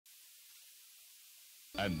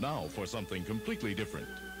And now for something completely different.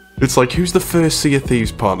 It's like, who's the first Sea of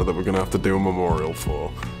Thieves partner that we're going to have to do a memorial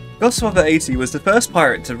for? Godfather 80 was the first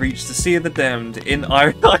pirate to reach the Sea of the Damned in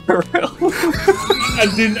IRL.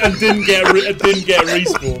 and didn't get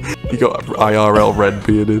respawned. He got IRL red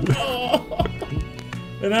bearded.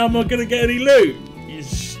 And how am I going to get any loot? You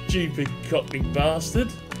stupid cockney bastard.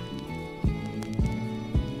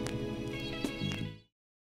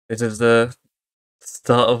 It is the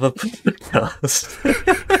start of a podcast.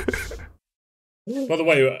 By the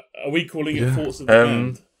way, are we calling it Forts of the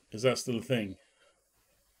Damned? Is that still a thing?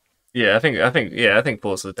 Yeah, I think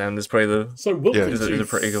Forts of the Damned is probably the is a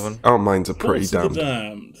pretty good one. Our minds are pretty damned.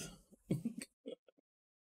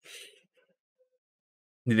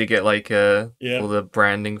 Need to get like all the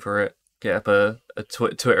branding for it. Get up a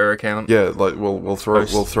Twitter account. Yeah, like we'll throw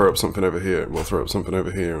up something over here. We'll throw up something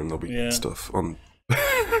over here, and there'll be stuff on.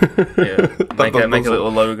 Make a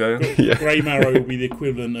little logo. Yeah. Grey Marrow will be the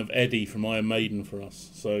equivalent of Eddie from Iron Maiden for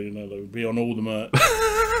us. So they would be on all the merch.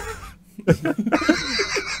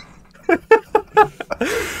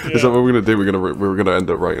 Is that what we're gonna do? We're gonna end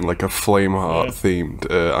up writing like a Flameheart themed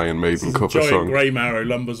Iron Maiden cover giant song. Grey Marrow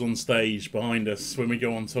lumbers on stage behind us when we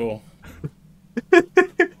go on tour.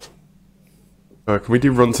 Can we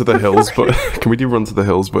do Run to the Hills? But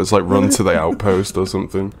it's like Run to the Outpost or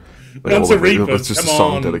something. Like Run to Reapers. It's just a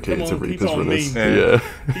song dedicated to Reapers runners. Keep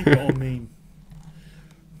it on meme.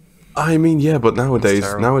 I mean, yeah, but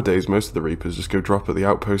nowadays most of the Reapers just go drop at the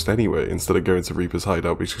outpost anyway instead of going to Reaper's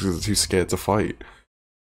hideout because they're too scared to fight.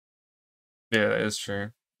 Yeah, that is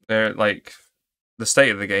true. They're like the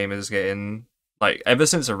state of the game is getting like ever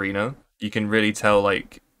since Arena, you can really tell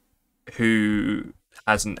like who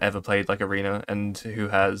hasn't ever played like Arena and who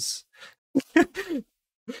has.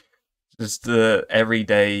 Just every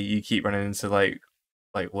day you keep running into like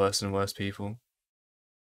worse and worse people.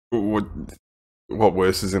 What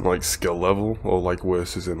worse is in like skill level, or like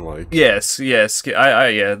worse is in like yes.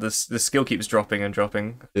 The skill keeps dropping and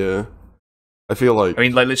dropping. Yeah, I feel like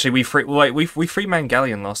literally we free man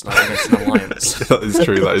Galleon last night against an alliance. That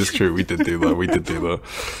is true. We did do that.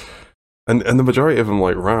 And the majority of them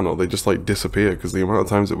like ran or they just like disappear because the amount of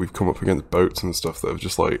times that we've come up against boats and stuff that have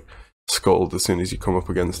just like scuttled as soon as you come up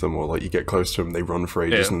against them, or like you get close to them, they run for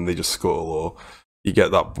ages and then they just scuttle, or you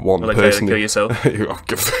get that one person kill yourself.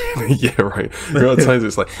 Yeah, right. A lot of times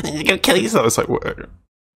it's like you go kill yourself. It's like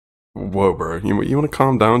whoa, bro. You want to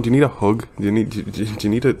calm down? Do you need a hug? Do you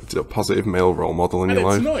need a positive male role model in your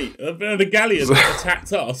life? Tonight, the galleons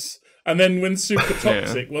attacked us. And then when Super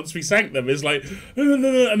Toxic, once we sank them, it's like, and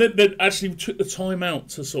then they actually took the time out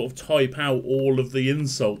to sort of type out all of the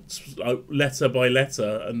insults, letter by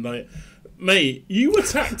letter, and like, mate, you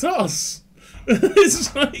attacked us.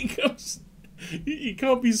 It's like, you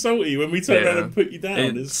can't be salty when we turn around and put you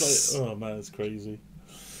down. It's like, oh man, it's crazy.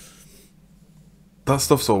 That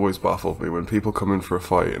stuff's always baffled me when people come in for a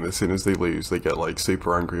fight and as soon as they lose, they get like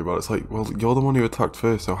super angry about it. It's like, well, you're the one who attacked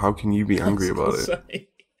first, so how can you be angry about it?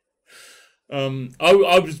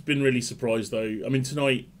 I've just been really surprised though. I mean,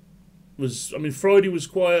 Friday was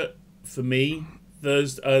quiet for me.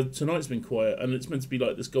 Tonight's been quiet, and it's meant to be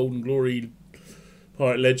like this Golden Glory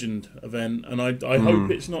Pirate Legend event, and I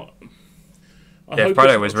hope it's not.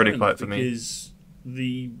 Friday was really quiet for me because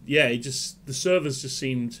the servers just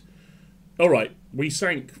seemed all right. We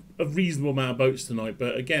sank a reasonable amount of boats tonight,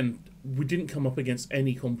 but again, we didn't come up against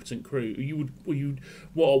any competent crew.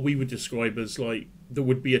 What we would describe as like there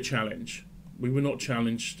would be a challenge. We were not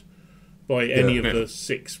challenged by any of the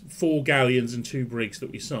 4 galleons and 2 brigs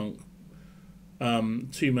that we sunk.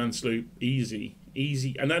 2-man sloop, easy,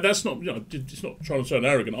 and that's not it's not trying to sound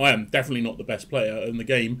arrogant. I am definitely not the best player in the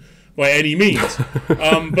game by any means. But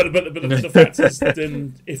the fact is,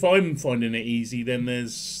 then if I'm finding it easy, then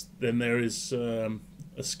there is a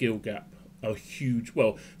skill gap, a huge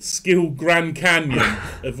skill Grand Canyon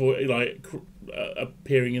of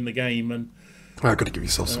appearing in the game, and I've got to give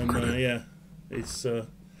yourself some credit. It's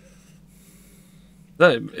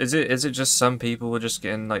is it just some people were just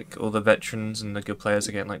getting like all the veterans and the good players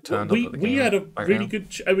are getting like turned up at the game? We had a really good.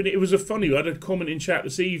 I mean, it was funny. I had a comment in chat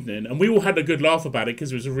this evening, and we all had a good laugh about it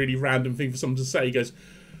because it was a really random thing for someone to say. He goes,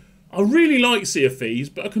 "I really like Sea of Thieves,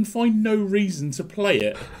 but I can find no reason to play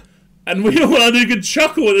it." And we all had a good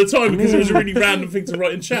chuckle at the time because it was a really random thing to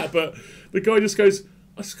write in chat. But the guy just goes,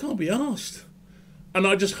 "I just can't be arsed." And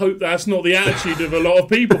I just hope that's not the attitude of a lot of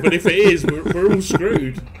people. But if it is, we're all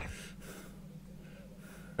screwed.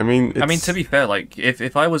 I mean, to be fair, like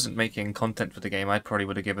if I wasn't making content for the game, I probably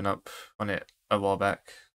would have given up on it a while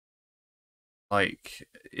back. Like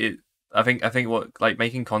I think what like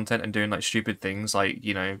making content and doing like stupid things, like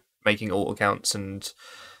making alt accounts and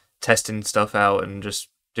testing stuff out and just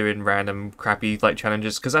doing random crappy like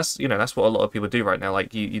challenges, because that's what a lot of people do right now.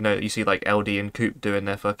 Like you see like LD and Coop doing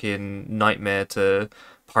their fucking nightmare to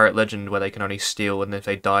Pirate Legend where they can only steal, and if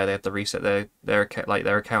they die they have to reset their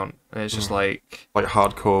account, and it's just like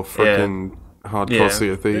hardcore freaking hardcore Sea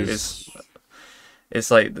of Thieves. It's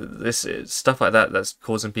like this stuff like that that's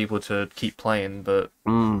causing people to keep playing, but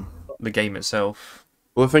the game itself.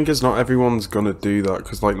 Well, the thing is, not everyone's gonna do that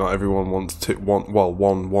because, like, not everyone wants to.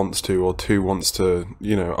 One wants to, or two wants to.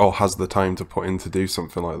 Has the time to put in to do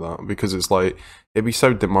something like that. Because it's like it'd be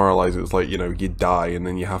so demoralizing. It's like you die and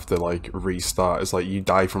then you have to like restart. It's like you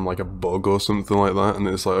die from like a bug or something like that, and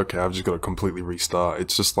it's like okay, I've just got to completely restart.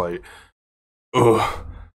 It's just like, ugh,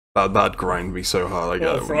 that'd grind me so hard.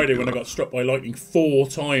 Like Friday when I got struck by lightning 4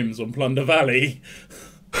 times on Plunder Valley.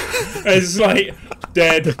 It's like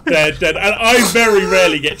dead. And I very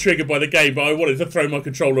rarely get triggered by the game, but I wanted to throw my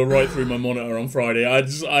controller right through my monitor on Friday.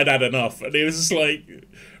 I'd had enough, and it was just like,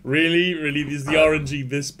 really, is the RNG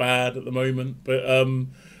this bad at the moment? But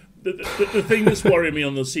the thing that's worrying me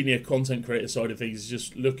on the senior content creator side of things is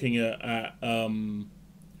just looking at a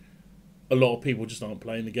lot of people just aren't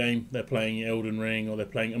playing the game. They're playing Elden Ring, or they're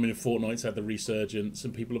playing. I mean, Fortnite's had the resurgence,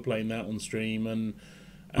 and people are playing that on stream, and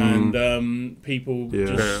people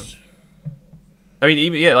just. I mean,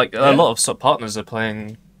 even a lot of sub partners are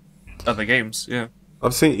playing other games. Yeah,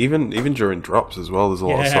 I've seen even during drops as well. There's a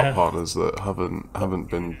lot of sub partners that haven't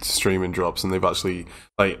been streaming drops, and they've actually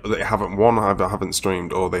they haven't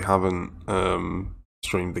streamed, or they haven't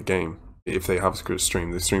streamed the game. If they have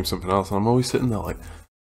streamed, they stream something else, and I'm always sitting there like,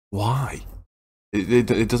 why?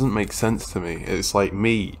 It doesn't make sense to me. It's like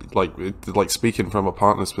me, like speaking from a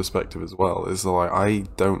partner's perspective as well. Is like I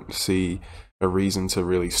don't see a reason to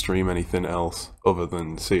really stream anything else other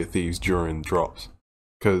than Sea of Thieves during drops,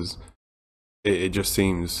 because it just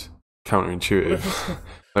seems counterintuitive.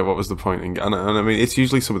 Like, what was the point? And I mean, it's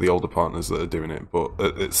usually some of the older partners that are doing it, but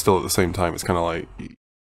it's still at the same time, it's kind of like,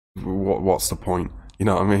 what's the point? You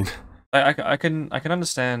know what I mean? I can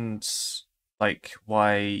understand like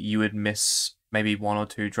why you would miss maybe 1 or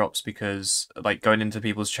 2 drops, because like going into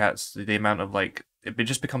people's chats, the amount of like it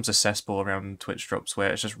just becomes a cesspool around Twitch drops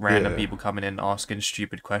where it's just random people coming in asking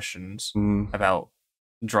stupid questions about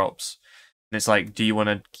drops, and it's like, do you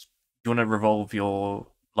want to revolve your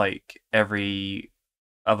like every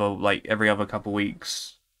other couple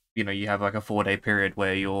weeks, you have like a 4-day period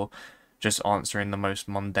where you're just answering the most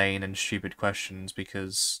mundane and stupid questions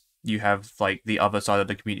because you have like the other side of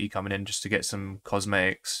the community coming in just to get some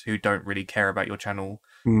cosmetics who don't really care about your channel.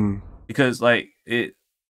 Because like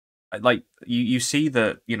you see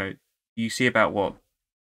that, you see about what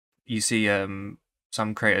you see some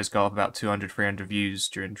creators go up about 200-300 views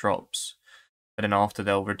during drops, and then after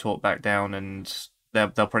they'll retort back down, and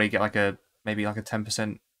they'll probably get like maybe a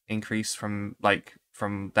 10% increase from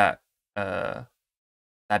that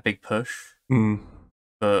big push.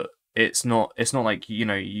 But it's not like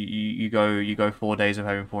you go 4 days of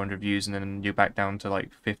having 400 views and then you're back down to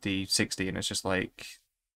like 50, 60, and it's just like,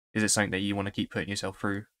 is it something that you want to keep putting yourself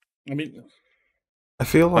through? I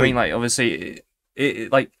feel like, obviously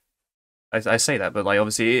it like I say that, but like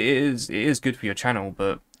obviously it is good for your channel,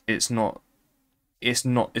 but it's also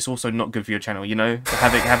not good for your channel,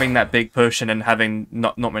 having that big push and then having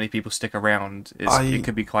not many people stick around it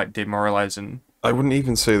could be quite demoralizing. I wouldn't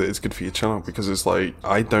even say that it's good for your channel, because it's like,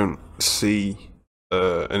 I don't see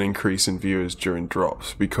an increase in viewers during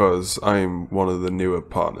drops because I'm one of the newer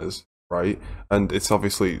partners, right? And it's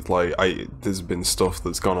obviously like there's been stuff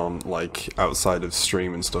that's gone on like outside of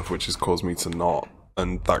stream and stuff which has caused me to not,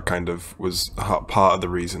 and that kind of was part of the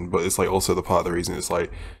reason, but it's like also the part of the reason it's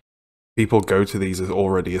like people go to these as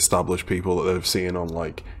already established people that they've seen on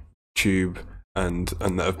like YouTube and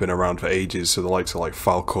that have been around for ages, so the likes of like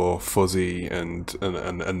Falcor, Fuzzy, and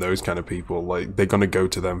those kind of people, like they're gonna go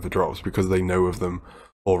to them for drops because they know of them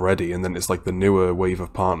already, and then it's like the newer wave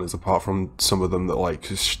of partners, apart from some of them that like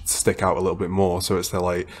stick out a little bit more, so it's they're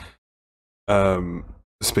like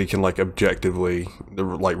speaking like objectively,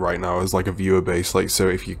 like right now as like a viewer base, like so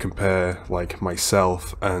if you compare like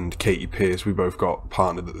myself and Katie Pierce, we both got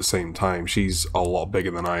partnered at the same time. She's a lot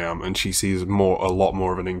bigger than I am, and she sees a lot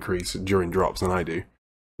more of an increase during drops than I do. You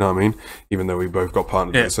know what I mean? Even though we both got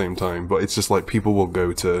partnered at the same time, but it's just like people will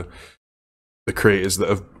go to the creators that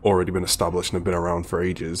have already been established and have been around for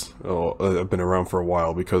ages, or have been around for a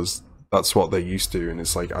while, because that's what they're used to, and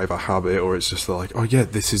it's like either habit or it's just like, oh yeah,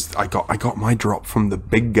 this is I got my drop from the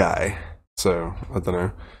big guy. So I don't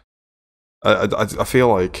know. I feel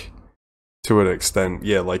like to an extent,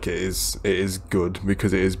 yeah, like it is good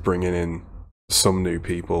because it is bringing in some new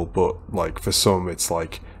people, but like for some it's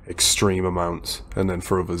like extreme amounts, and then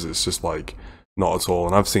for others it's just like not at all.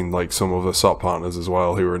 And I've seen like some other SOT partners as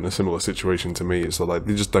well who are in a similar situation to me. So like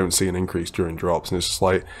they just don't see an increase during drops, and it's just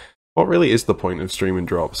like, what really is the point of streaming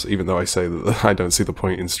drops? Even though I say that I don't see the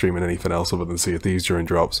point in streaming anything else other than Sea of Thieves during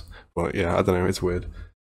drops. But yeah, I don't know, it's weird.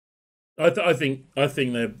 I think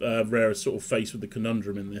they're Rare sort of faced with the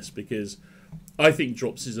conundrum in this, because I think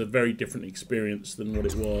drops is a very different experience than what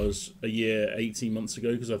it was a year, 18 months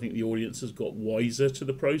ago, because I think the audience has got wiser to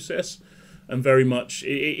the process, and very much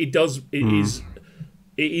it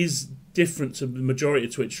is different to the majority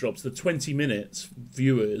of Twitch drops. The 20 minutes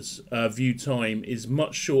view time is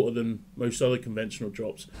much shorter than most other conventional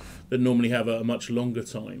drops that normally have a much longer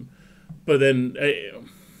time. But then.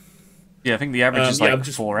 Yeah, I think the average is like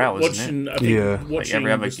 4 hours, isn't it? Watching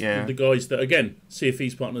like the guys that, again, Sea of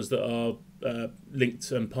Thieves partners that are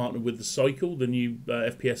linked and partnered with the Cycle, the new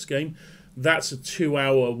FPS game, that's a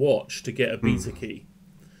 2-hour watch to get a beta key.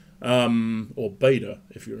 Or beta,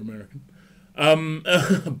 if you're American.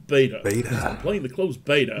 Beta. I'm playing the closed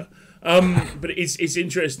beta. But it's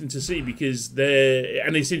interesting to see, because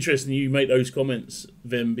and it's interesting you make those comments,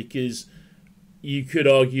 Vim, because you could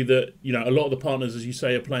argue that, you know, a lot of the partners, as you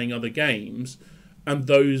say, are playing other games, and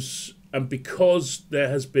because there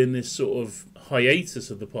has been this sort of hiatus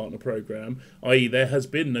of the partner program, i.e., there has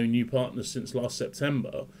been no new partners since last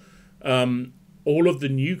September. All of the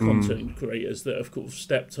new content creators that have of course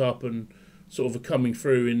stepped up and sort of are coming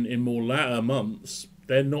through in more latter months,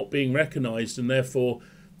 they're not being recognised, and therefore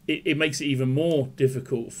it makes it even more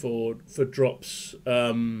difficult for drops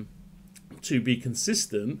to be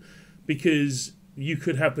consistent, because you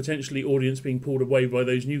could have potentially audience being pulled away by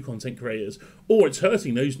those new content creators, or it's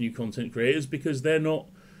hurting those new content creators because they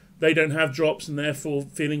don't have drops and therefore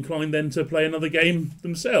feel inclined then to play another game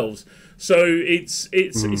themselves. So it's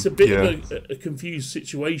a bit of a confused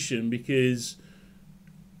situation, because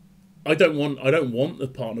I don't want the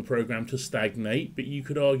partner program to stagnate, but you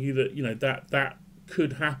could argue that, you know, that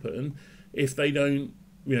could happen if they don't,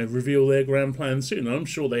 you know, reveal their grand plan soon. And I'm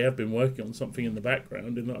sure they have been working on something in the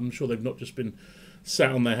background, and I'm sure they've not just been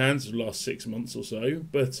sat on their hands for the last 6 months or so.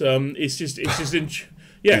 But it's just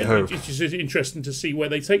interesting to see where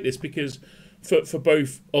they take this, because for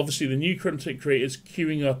both obviously the new content creators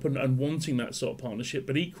queuing up and wanting that sort of partnership,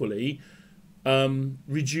 but equally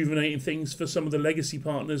rejuvenating things for some of the legacy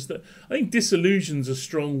partners that, I think disillusion's a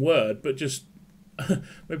strong word, but just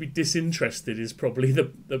maybe disinterested is probably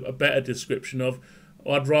a better description of,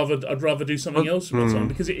 I'd rather do something else with my time,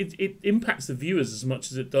 because it impacts the viewers as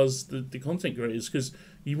much as it does the content creators, because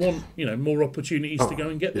you want, you know, more opportunities to go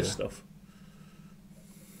and get this stuff.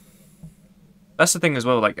 That's the thing as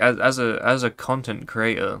well. Like as a content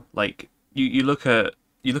creator, like you look at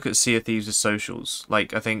Sea of Thieves' socials.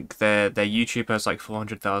 Like I think their YouTube has like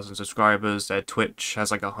 400,000 subscribers. Their Twitch has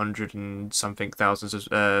like 100 and something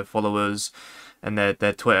thousand followers, and their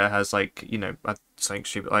Twitter has like, you know, something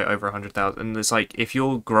stupid like over 100,000. And it's like, if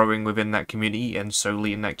you're growing within that community and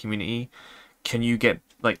solely in that community, can you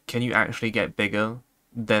actually get bigger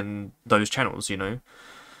than those channels? You know,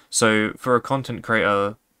 so for a content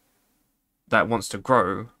creator that wants to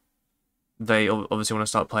grow, they obviously want to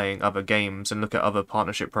start playing other games and look at other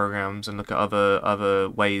partnership programs and look at other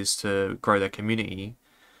ways to grow their community,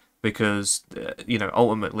 because you know,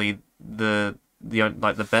 ultimately the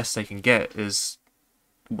best they can get is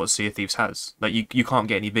what Sea of Thieves has. Like you can't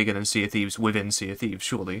get any bigger than Sea of Thieves within Sea of Thieves,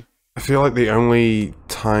 surely. I feel like the only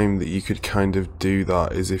time that you could kind of do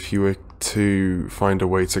that is if you were to find a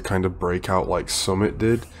way to kind of break out like Summit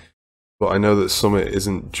did. But I know that Summit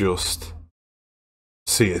isn't just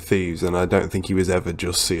Sea of Thieves, and I don't think he was ever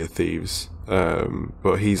just Sea of Thieves.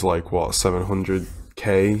 But he's like, what,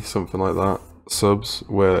 700k, something like that, subs,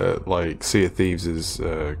 where like Sea of Thieves is,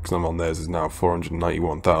 because I'm on theirs, is now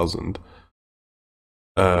 491,000.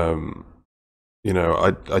 You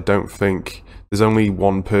know, I don't think there's only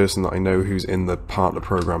one person that I know who's in the partner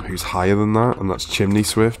program who's higher than that, and that's Chimney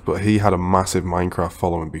Swift. But he had a massive Minecraft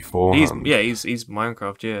following beforehand. He's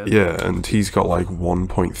Minecraft, yeah. Yeah, and he's got like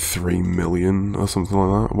 1.3 million or something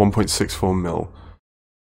like that, 1.64 mil.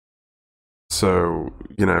 So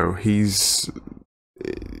you know,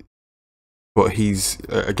 but he's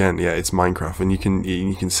again, yeah, it's Minecraft, and you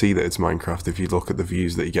can see that it's Minecraft if you look at the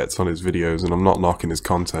views that he gets on his videos. And I'm not knocking his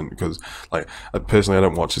content, because like personally I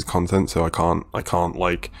don't watch his content, so I can't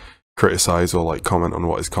like criticize or like comment on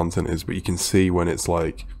what his content is. But you can see when it's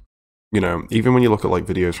like, you know, even when you look at like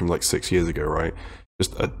videos from like 6 years ago, right?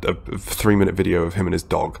 Just a 3-minute video of him and his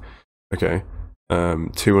dog, okay,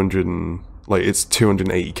 200 and like it's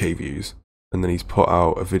 280k views. And then he's put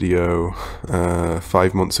out a video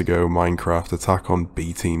 5 months ago, Minecraft attack on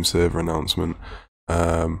B Team server announcement,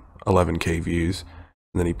 11k views,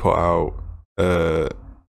 and then he put out a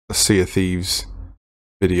Sea of Thieves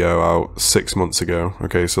video out 6 months ago.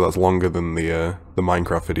 Okay, so that's longer than the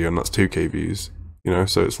Minecraft video, and that's 2k views. You know,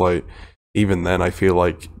 so it's like even then, I feel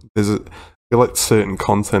like I feel like certain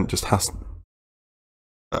content just has.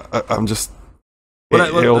 I'm just.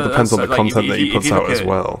 It all depends on the content that he puts out as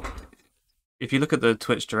well. If you look at the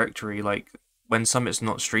Twitch directory, like when Summit's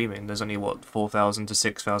not streaming, there's only 4,000 to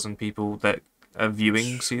 6,000 people that are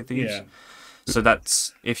viewing Sea of Thieves. Yeah. So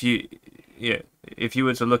that's if you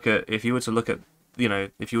were to look at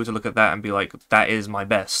that and be like, that is my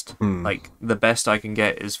best. Like the best I can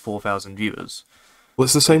get is 4,000 viewers. Well,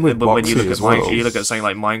 it's the same with when you Boxy look as at well. you look at saying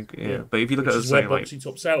like mine, But if you look at saying like Boxy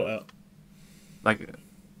tops out at. Like,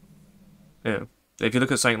 yeah, if you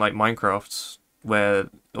look at something like Minecraft, where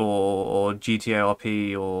or GTA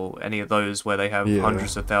RP or any of those where they have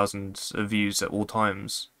hundreds of thousands of views at all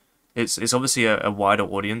times, it's obviously a wider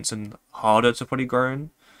audience and harder to probably grow in.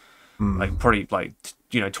 Like probably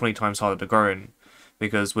 20 times harder to grow in,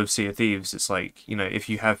 because with Sea of Thieves, it's like, if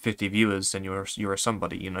you have 50 viewers, then you're a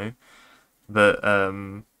somebody, But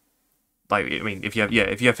like, I mean, if you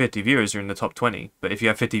have 50 viewers, you're in the top 20. But if you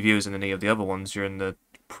have 50 viewers in any of the other ones, you're in the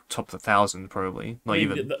top 1,000 probably.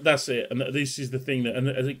 Even that's it. And this is the thing that, and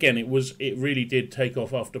again, it really did take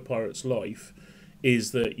off after Pirate's Life.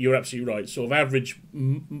 Is that you're absolutely right? Sort of average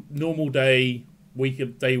normal day,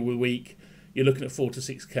 day with week, you're looking at 4 to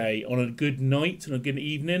 6k. On a good night and a good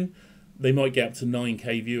evening, they might get up to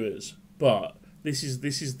 9k viewers. But this is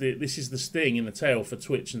the sting in the tail for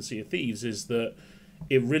Twitch and Sea of Thieves, is that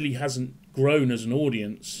it really hasn't grown as an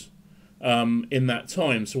audience in that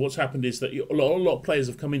time. So what's happened is that a lot of players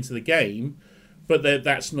have come into the game, but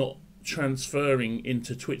that's not transferring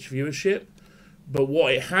into Twitch viewership. But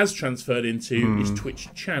what it has transferred into is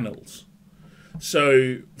Twitch channels.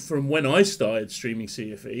 So from when I started streaming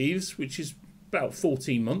Sea of Thieves, which is about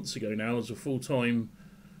 14 months ago now, as a full-time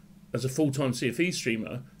Sea of Thieves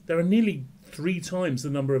streamer, there are nearly 3 times the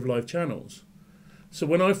number of live channels. So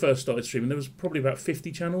when I first started streaming, there was probably about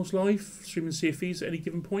 50 channels live streaming Sea of Thieves at any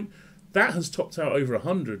given point. That has topped out over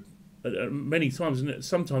 100 many times, and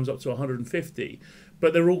sometimes up to 150.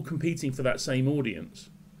 But they're all competing for that same audience,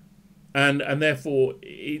 and therefore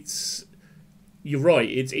you're right.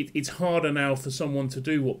 It's harder now for someone to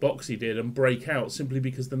do what Boxy did and break out, simply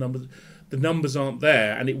because the numbers aren't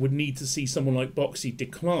there, and it would need to see someone like Boxy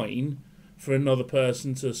decline for another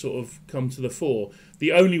person to sort of come to the fore.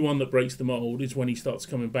 The only one that breaks the mold is when he starts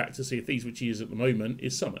coming back to Sea of Thieves, which he is at the moment,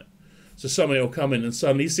 is Summit. So Summit will come in and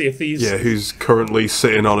suddenly Sea of Thieves... Yeah, who's currently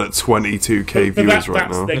sitting on at 22k viewers right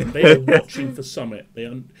now. They are watching for Summit.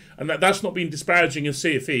 And that's not being disparaging of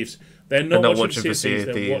Sea of Thieves. They're not watching for Sea of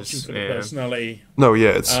Thieves. They're watching for the personality. No,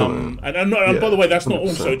 yeah, it's Summit. And by the way, that's not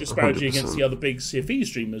also disparaging 100%. Against the other big Sea of Thieves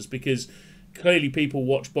streamers, because clearly people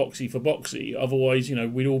watch Boxy for Boxy. Otherwise,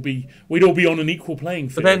 we'd all be on an equal playing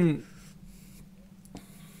field. But then,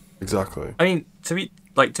 exactly. I mean, to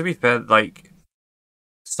be fair, like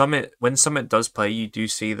when Summit does play, you do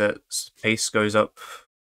see that pace goes up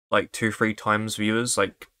like 2-3 times viewers.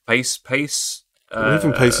 Like pace.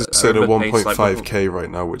 Even pace is sitting at 1.5k right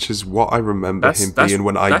now, which is what I remember him being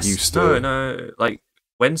when I used to. No, like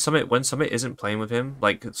when Summit isn't playing with him,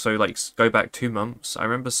 go back 2 months. I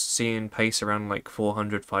remember seeing pace around like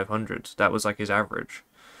 400, 500. That was like his average.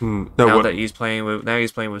 Now he's playing with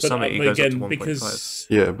Summit, he goes up to 1.5.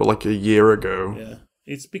 Yeah, but like a year ago. Yeah,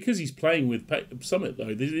 it's because he's playing with Summit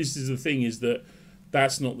though. This is the thing, is that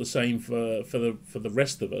that's not the same for the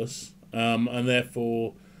rest of us, and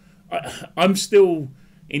therefore I'm still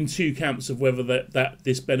in 2 camps of whether that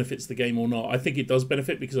this benefits the game or not. I think it does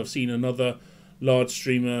benefit, because I've seen another large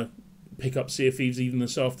streamer pick up Sea of Thieves even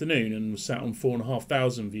this afternoon and was sat on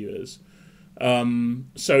 4,500 viewers.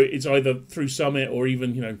 So it's either through Summit or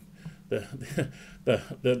even the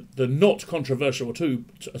not controversial at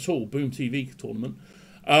all Boom TV tournament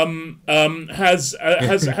has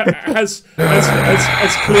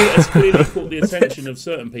clearly caught the attention of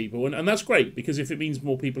certain people, and that's great, because if it means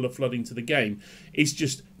more people are flooding to the game, it's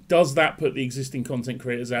just, does that put the existing content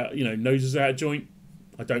creators out, noses out of joint?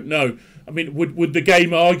 I don't know. I mean, would the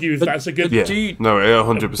game argue if that's a good thing? No, it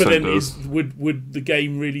 100% but then does. Would the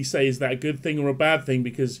game really say, is that a good thing or a bad thing?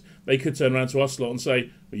 Because they could turn around to us lot and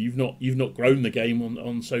say, well, you've not grown the game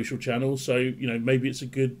on social channels, so maybe it's a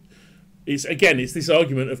good. It's this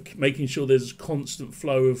argument of making sure there's a constant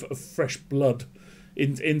flow of fresh blood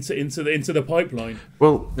into the pipeline.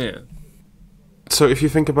 Well, yeah. So if you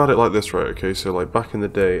think about it like this, right? Okay, so like back in the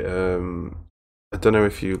day, I don't know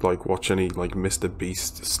if you like watch any like Mr.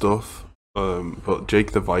 Beast stuff, but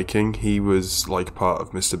Jake the Viking, he was like part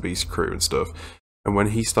of Mr. Beast crew and stuff. And when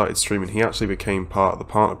he started streaming, he actually became part of the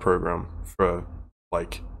partner program for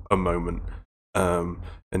like a moment.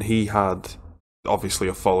 And he had obviously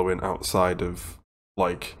a following outside of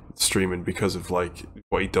like streaming because of like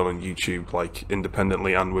what he'd done on YouTube, like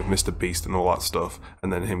independently and with Mr. Beast and all that stuff,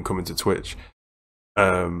 and then him coming to Twitch.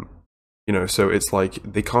 You know, so it's like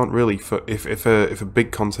they can't really if a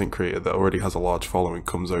big content creator that already has a large following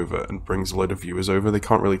comes over and brings a load of viewers over, they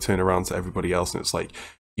can't really turn around to everybody else and it's like,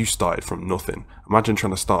 you started from nothing. Imagine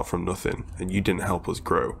trying to start from nothing and you didn't help us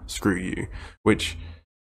grow. Screw you. Which,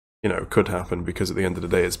 you know, could happen because at the end of the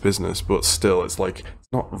day it's business, but still it's like, it's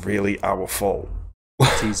not really our fault.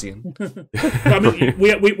 Teasing. I mean,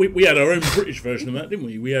 we had our own British version of that, didn't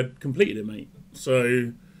we? We had completed it, mate.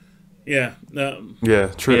 So, yeah. Yeah,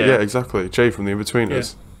 true. Yeah. Yeah, exactly. Jay from the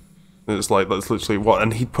In-Betweeners. Yeah. It's like, that's literally what,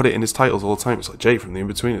 and he'd put it in his titles all the time. It's like, Jay from the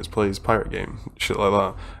In-Betweeners plays pirate game, shit like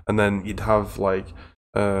that. And then you'd have like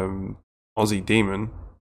Aussie Demon.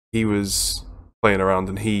 He was playing around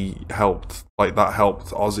and he helped, like that helped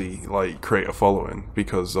Aussie like create a following,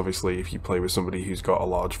 because obviously if you play with somebody who's got a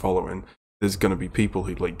large following, there's going to be people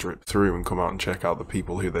who like drip through and come out and check out the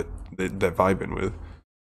people who they're vibing with.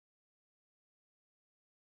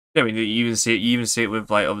 Yeah, I mean, you even see it with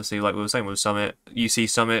like, obviously, like we were saying with Summit. You see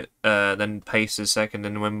Summit, then Pace is second,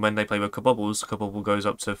 and when they play with Kabobbles, Kabobble goes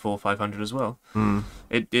up to 400-500 as well.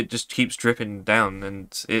 It just keeps dripping down,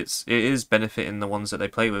 and it is benefiting the ones that they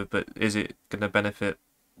play with, but is it going to benefit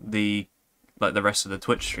the rest of the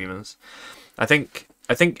Twitch streamers? I think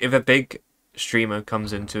if a big streamer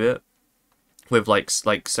comes into it with I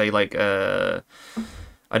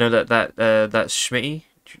know that Schmitty.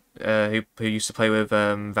 Who used to play with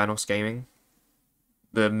Vanos Gaming,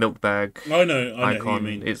 the milk bag I know icon. who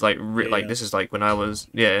you mean. It's like like this is like when I was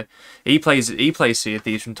he plays Sea of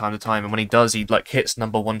Thieves from time to time, and when he does, he like hits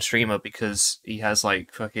 #1 streamer because he has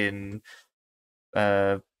like fucking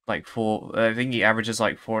like I think he averages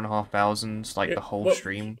like 4,500 like the whole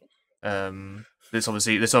stream. This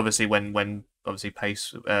obviously when obviously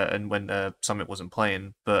Pace and when Summit wasn't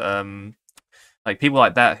playing, but like people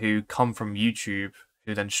like that who come from YouTube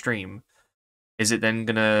who then stream, is it then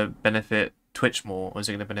gonna benefit Twitch more, or is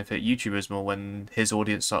it gonna benefit YouTubers more when his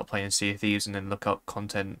audience start playing Sea of Thieves and then look up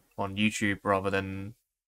content on YouTube rather than,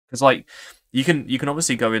 because like you can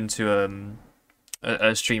obviously go into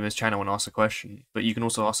a streamer's channel and ask a question, but you can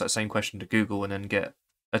also ask that same question to Google and then get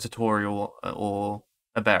a tutorial or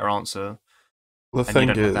a better answer. Well, the thing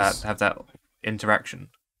is, have that interaction.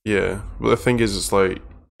 Yeah, well, the thing is, it's like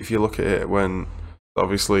if you look at it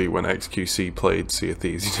obviously, when XQC played Sea of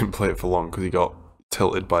Thieves, he didn't play it for long because he got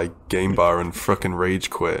tilted by Game Bar and fucking rage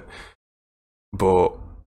quit. But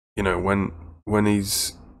you know, when he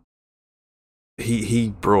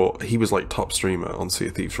was like top streamer on Sea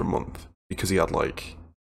of Thieves for a month because he had like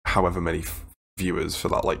however many viewers for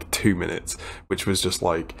that like 2 minutes, which was just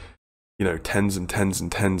like, you know, tens and tens and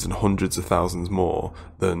tens and hundreds of thousands more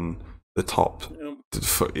than the top.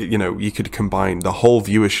 You know, you could combine the whole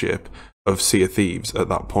viewership of Sea of Thieves at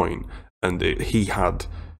that point, and he had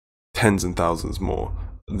tens and thousands more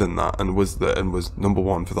than that, and was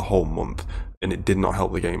 #1 for the whole month, and it did not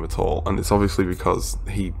help the game at all. And it's obviously because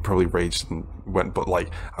he probably raged and went, but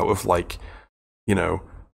like out of like, you know,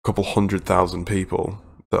 a couple 100,000 people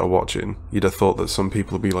that are watching, you'd have thought that some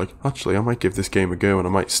people would be like, actually, I might give this game a go and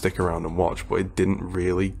I might stick around and watch, but it didn't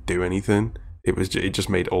really do anything. It just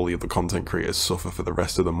made all the other content creators suffer for the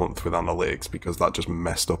rest of the month with analytics, because that just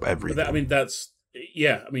messed up everything. That's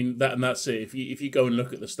it. If you go and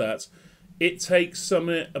look at the stats, it takes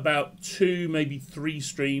Summit about 2, maybe 3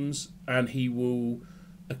 streams, and he will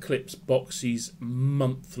eclipse Boxy's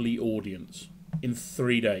monthly audience in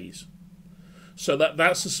 3 days. So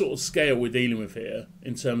that's the sort of scale we're dealing with here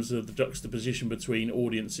in terms of the juxtaposition between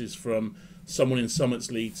audiences from someone in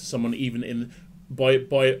Summit's league to someone even in by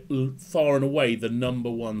far and away the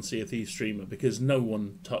 #1 Sea of Thieves streamer, because no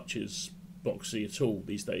one touches Boxy at all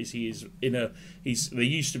these days. There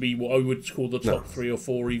used to be what I would call the top 3 or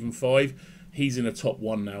 4, even 5. He's in a top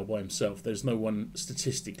 1 now by himself. There's no one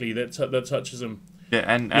statistically that touches him. Yeah,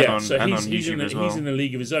 and on YouTube as well. He's in a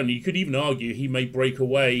league of his own. You could even argue he may break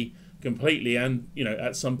away completely, and you know,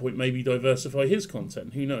 at some point maybe diversify his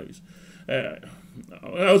content. Who knows?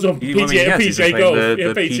 I was on PGA Golf.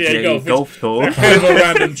 The PGA Golf Tour. Kind of a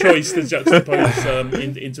random choice to juxtapose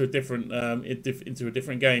into a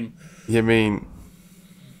different game. You mean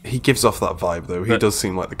he gives off that vibe though. He But- does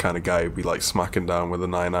seem like the kind of guy who'd be like smacking down with a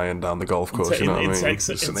 9-iron down the golf course. You know what I mean?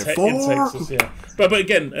 Texas, Just in sitting there, Texas, yeah. But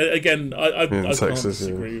again, I can't Texas,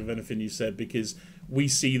 disagree with anything you said, because we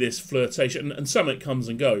see this flirtation, and some it comes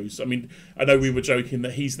and goes. I mean, I know we were joking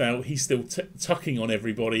that he's still tucking on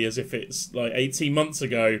everybody as if it's like 18 months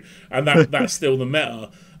ago, and that's still the meta.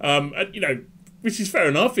 And, you know, which is fair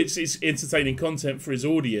enough. It's entertaining content for his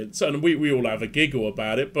audience, and we all have a giggle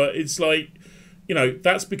about it. But it's like, you know,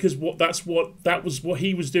 that's because that was what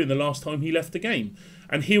he was doing the last time he left the game,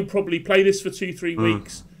 and he'll probably play this for 2-3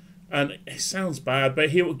 weeks. And it sounds bad,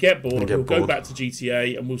 but he'll get bored. He'll go back to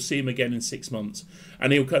GTA, and we'll see him again in 6 months.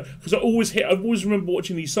 And he'll because I always remember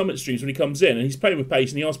watching these Summit streams when he comes in and he's playing with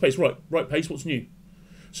Pace, and he asks Pace, right, Pace, what's new?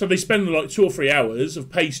 So they spend like 2 or 3 hours of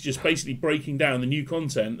Pace just basically breaking down the new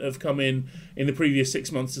content that have come in the previous 6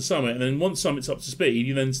 months to Summit, and then once Summit's up to speed,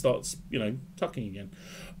 he then starts, you know, tucking again.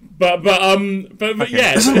 But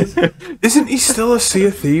yeah, Isn't he still a Sea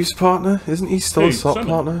of Thieves partner? Isn't he still a SOT Summit?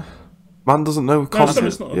 partner? Man doesn't know no, content.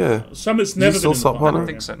 Summit's not. Yeah. Summit's Is he never still been in SOT the partner? I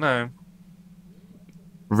think so. No.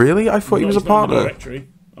 Really? I thought he was a He's not in the partner. directory.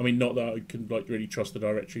 I mean, not that I can like really trust the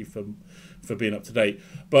directory for being up to date,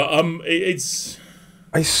 but it's.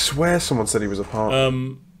 I swear someone said he was a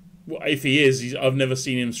partner. Well, if he is, I've never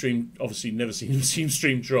seen him stream. Obviously, never seen him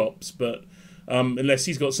stream drops. But unless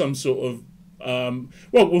he's got some sort of,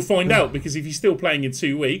 well, we'll find out, because if he's still playing in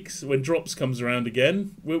 2 weeks, when drops comes around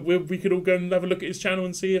again, we could all go and have a look at his channel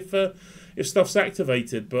and see if stuff's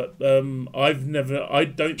activated. But I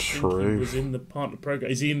don't think he was in the partner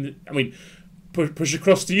program. Is he in? I mean, push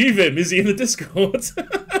across to you, Vim. Is he in the Discord?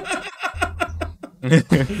 I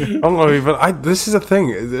don't know even. This is a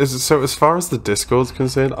thing. So as far as the Discord's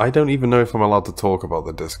concerned, I don't even know if I'm allowed to talk about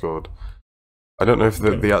the Discord. I don't know if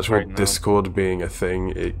the actual Right now. Discord being a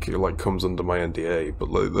thing, it like comes under my NDA. But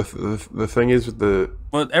like, the thing is with the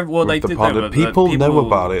Well, they with the did partner, know, but people know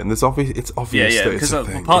about it, and it's obvious Yeah, that it's because a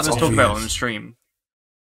thing. partners It's talk about it obvious. on stream.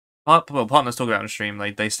 Partners talk about it on stream.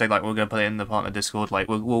 Like they say, like we're gonna put it in the partner Discord. Like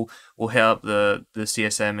we'll hit up the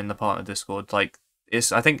CSM in the partner Discord. Like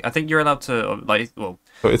it's I think you're allowed to like well.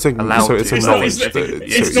 So it's allowed so it's to. acknowledged It's that not-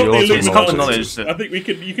 it's so not you're allowed to illegal. It's common acknowledge knowledge it. that I think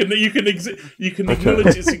you can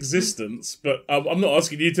acknowledge its existence, but I'm not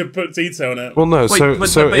asking you to put detail on it. Well, no. Wait, So but-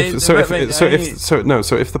 so but- if but- so but- if but- so I if mean- so no.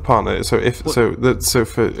 So if the partner so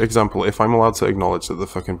for example, if I'm allowed to acknowledge that the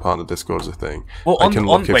fucking partner Discord is a thing, Well, I can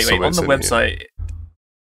look if on Summit's the in here. website.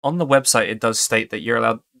 On the website, it does state that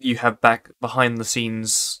you have behind the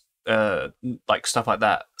scenes like stuff like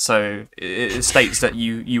that. So it states that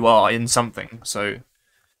you are in something. So,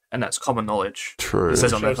 and that's common knowledge. True. It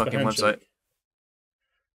says on their Shows the fucking website.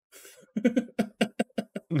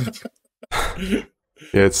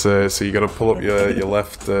 Yeah, it's so you got to pull up your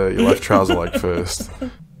left trouser leg first,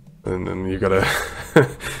 and then you got to.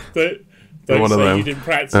 Don't one of say them. you didn't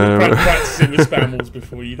practice, Um, practice it with spammels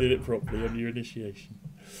before you did it properly on your initiation.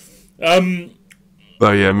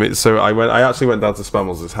 Oh yeah, so I actually went down to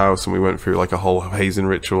Spammels' house and we went through like a whole hazing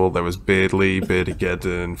ritual. There was Beardley,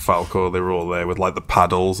 Beardygeddon, Falco. They were all there with like the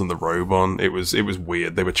paddles and the robe on. It was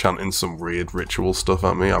weird. They were chanting some weird ritual stuff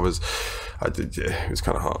at me. It was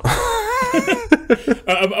kind of hot.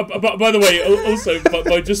 By the way, also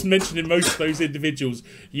by just mentioning most of those individuals,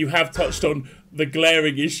 you have touched on the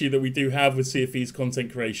glaring issue that we do have with CFE's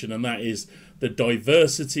content creation, and that is the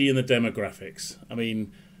diversity in the demographics. I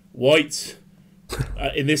mean, white,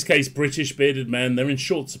 in this case, British bearded men, they're in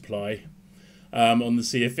short supply on the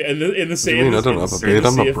CFE. In the You mean I don't have a beard?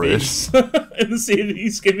 I'm not British. in the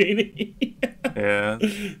CFE's community. Yeah,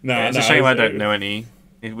 No, it's a shame I don't know any.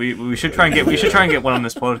 We should try and get one on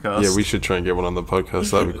this podcast. Yeah, we should try and get one on the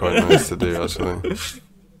podcast. That'd be quite nice to do, actually.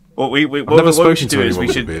 What never we spoken should to do is anyone we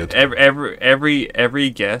with a should beard. every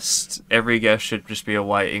guest should just be a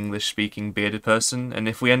white English speaking bearded person, and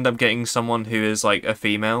if we end up getting someone who is like a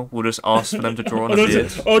female, we'll just ask for them to draw on a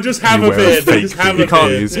beard. Or just have You a wear beard. fake Just have a beard,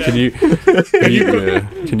 beard. please. Yeah.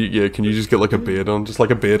 Can you just get like a beard on, just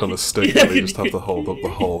like a beard on a stick, Yeah, and they just have to hold up the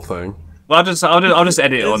whole thing. Well, I'll just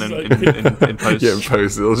edit it on in post. Yeah, in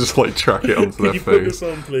post, they'll just like track it onto Can their you put face. this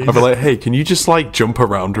on, please? I'll be like, hey, can you just like jump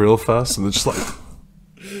around real fast? And they're just like,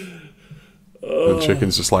 the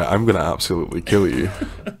chicken's just like, I'm gonna absolutely kill you.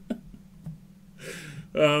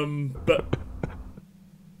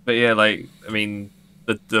 But yeah, like I mean,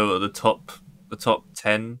 the top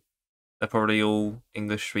 10, they're probably all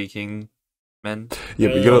English speaking men. Yeah,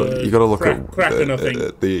 but you gotta look at Kraken, I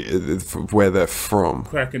think. the where they're from.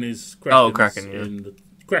 Kraken is. Kraken, yeah.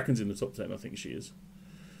 Kraken's in the top 10. I think she is.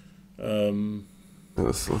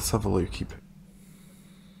 Let's have a look.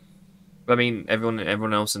 I mean,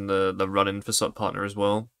 everyone else in the run-in for sub partner as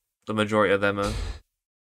well. The majority of them are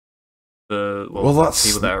that's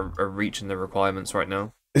people that are reaching the requirements right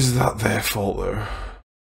now. Is that their fault though?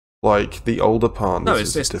 Like the older partners No,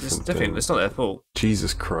 is it's a different definitely thing. it's not their fault.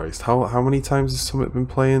 Jesus Christ! How many times has Summit been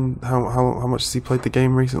playing? How much has he played the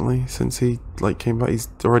game recently since he came back? He's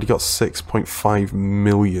already got 6.5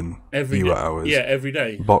 million viewer hours. Yeah, every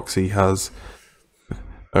day. Boxy has.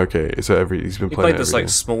 Okay, so he's been He playing played this every day.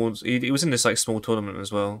 small. He was in this small tournament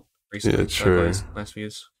as well recently. Yeah, true. Nice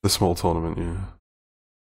views. The small tournament, yeah.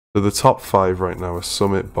 So the top 5 right now are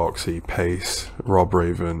Summit, Boxy, Pace, Rob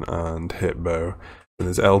Raven, and Hitbo. And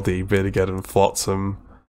there's LD, Beardageddon, Flotsam,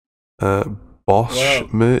 Bosch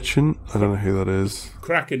Merchant. I don't know who that is.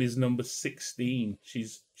 Kraken is number 16.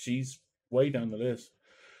 She's way down the list.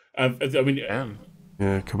 I mean, Damn.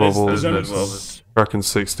 Yeah, Kabobble, Kraken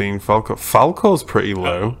 16, Falco. Falco's pretty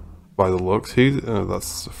low by the looks.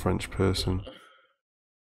 That's a French person.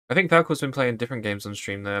 I think Falco's been playing different games on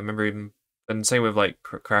stream though. I remember even, and same with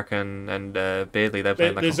Kraken and Beardley. They're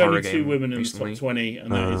playing there's a horror only 2 game women in recently. the top 20,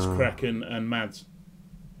 and that is Kraken and Mads.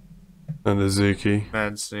 And Azuki.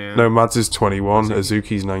 Mads, yeah. No, Mads is 21.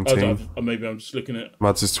 Azuki's 19. Maybe I'm just looking at.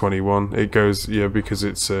 Mads is 21. It goes, because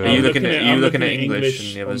it's. Are you looking at English?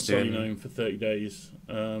 And the others doing doing for 30 days.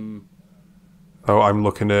 I'm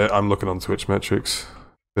looking on Twitch metrics.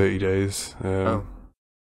 30 days. And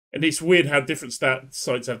it's weird how different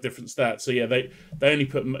sites have different stats. So yeah, they only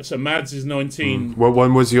put. So Mads is 19. Well,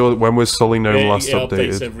 when was Sully Gnome last updates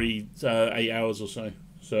updated? every 8 hours or so.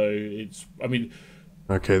 So it's. I mean.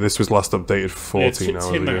 Okay, this was last updated 14 hours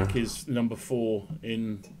ago. Timac is number 4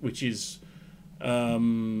 which is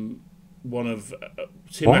one of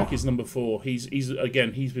Timac is number 4. He's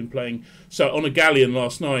been playing. So on a Galleon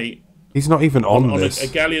last night. He's not even on this. A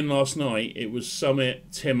Galleon last night. It was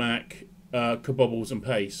Summit, Timac, Kabobbles, and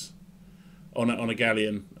Pace on a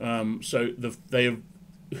Galleon. So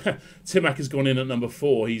Timac has gone in at number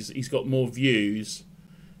 4. He's got more views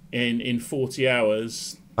in 40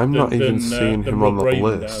 hours. I'm not even seeing him on the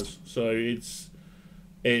list. So it's.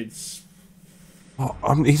 He's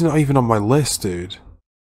not even on my list, dude.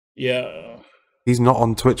 Yeah. He's not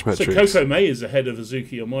on Twitch metrics. So Coco May is ahead of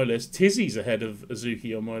Azuki on my list. Tizzy's ahead of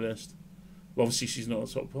Azuki on my list. Well, obviously, she's not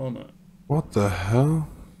a top partner. What the hell?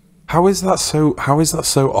 How is that so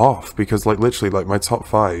off? Because literally, my top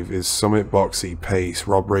 5 is Summit, Boxy, Pace,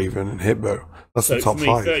 Rob Raven, and Hitbo. That's the top for me,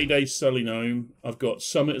 5. 30 Days Sully Gnome. I've got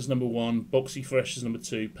Summit as number 1, Boxy Fresh as number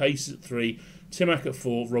 2, Pace at 3, Timac at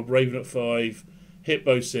 4, Rob Raven at 5,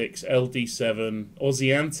 Hitbo 6, LD 7,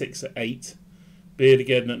 Aussie Antics at 8,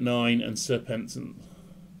 Beardageddon at 9, and Serpentant.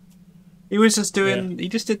 He was just doing. Yeah. He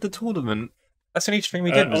just did the tournament. That's the only stream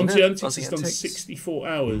he did. Aussie Antics has done 64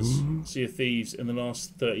 hours Sea of Thieves in the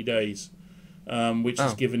last 30 days, which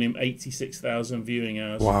has given him 86,000 viewing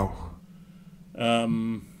hours. Wow.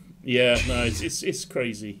 Yeah, no, it's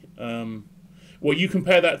crazy. Well, you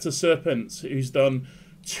compare that to Serpent, who's done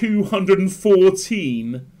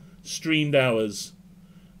 214 streamed hours,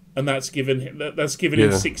 and that's given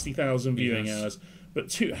him 60,000 viewing hours.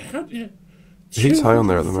 But he's high on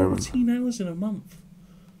there at the moment. 14 hours in a month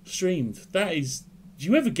streamed. That is. Do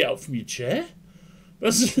you ever get up from your chair?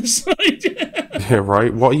 That's just like, yeah,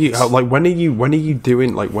 right. What are you when are you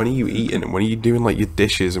doing when are you eating, and when are you doing your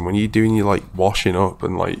dishes, and when are you doing your washing up,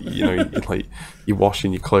 and you're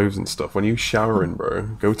washing your clothes and stuff? When are you showering,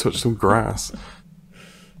 bro? Go touch some grass.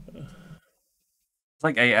 It's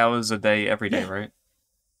 8 hours a day every day, right?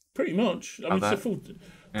 Pretty much. I mean, it's a full.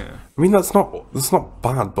 Yeah. I mean, that's not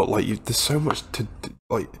bad, but there's so much to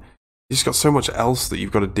you just got so much else that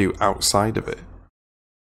you've got to do outside of it.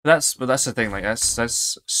 That's the thing.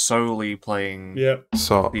 That's solely playing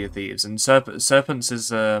Sea of Thieves, and Serpents is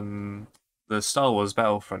the Star Wars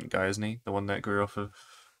Battlefront guy, isn't he? The one that grew off of.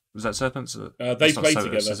 Was that Serpents? They played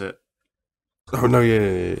together. Is it? Oh no,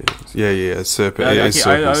 yeah. Serpent.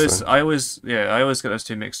 I always get those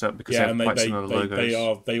two mixed up because they have quite similar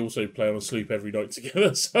logos. They also play on a sloop every night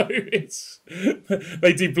together, so it's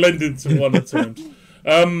they do blend into one at times.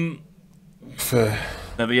 Fair.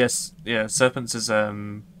 No, but yes, Serpents is I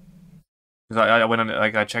went on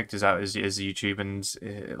I checked his YouTube, and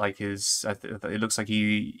it looks like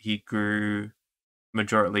he grew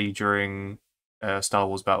majorly during Star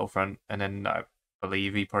Wars Battlefront, and then I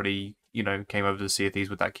believe he probably came over to Sea of Thieves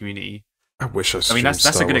with that community. I wish I. I mean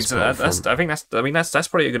that's a good example. That's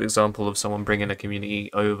probably a good example of someone bringing a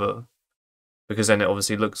community over, because then it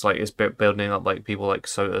obviously looks like it's building up people like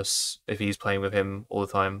Sotus if he's playing with him all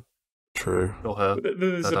the time. True. Or her.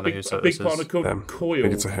 There's a big partner called Coil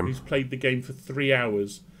who's played the game for 3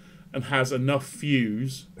 hours and has enough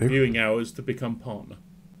viewing hours to become partner.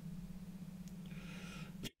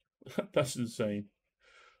 That's insane.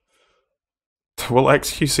 Well,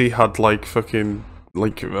 XQC had like fucking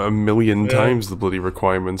like a million Yeah. times the bloody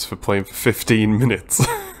requirements for playing for 15 minutes.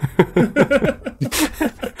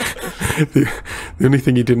 The only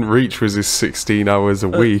thing he didn't reach was his 16 hours a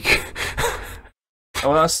week.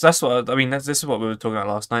 Well, that's what I mean. This is what we were talking about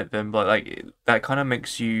last night, Ben. But like that kind of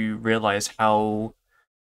makes you realize how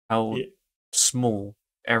Yeah. small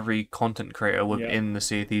every content creator within the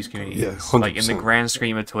Sea of Thieves community Yeah, is. Like in the 100%. grand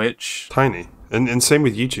scheme of Twitch, Tiny. And same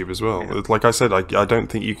with YouTube as well. Yeah. Like I said, I don't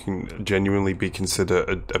think you can genuinely be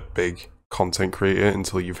considered a big content creator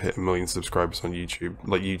until you've hit 1 million subscribers on YouTube,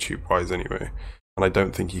 like YouTube-wise anyway. And I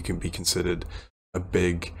don't think you can be considered a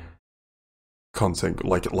big content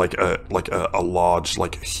like a large,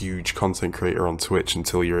 like a huge content creator on Twitch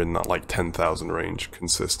until you're in that like 10,000 range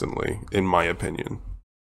consistently, in my opinion.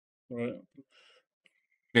 Right.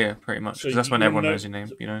 yeah, pretty much. So Because that's you when wanna everyone know- knows your name.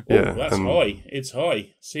 You know. Oh, Yeah, that's and- high. It's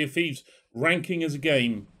high. Sea of Thieves ranking as a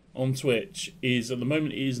game on Twitch is at the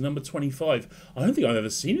moment is number 25. I don't think I've ever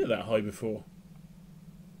seen it that high before.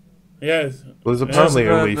 Yeah, Well, there's Because apparently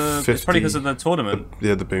of only It's 50. probably because of the tournament.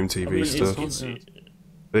 Yeah, the Boom TV I mean, stuff. it's-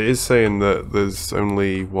 It is saying that there's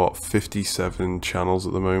only, 57 channels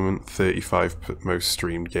at the moment, 35 most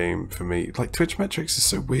streamed game for me. Like, Twitch metrics is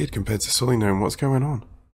so weird compared to Sully Gnome. What's going on?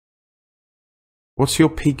 What's your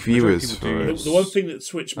peak viewers people for do it? The one thing that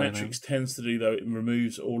Twitch I know. metrics tends to do, though, it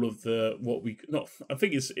removes all of the I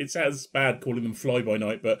think it's as bad calling them fly by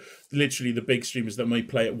night, but literally the big streamers that may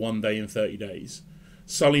play it one day in 30 days.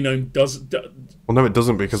 Sully Gnome does. Well, no, it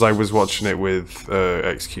doesn't, because I was watching it with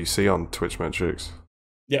XQC on Twitch metrics.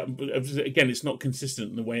 Yeah, but again, it's not consistent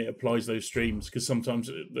in the way it applies those streams, because sometimes,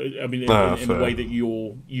 I mean, in the fair. way that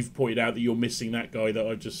you've pointed out that you're missing that guy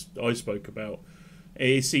that I spoke about.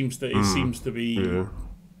 It seems to be Yeah.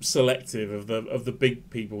 selective of the big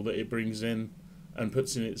people that it brings in and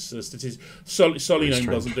puts in its statistics. Sully Very Gnome strange.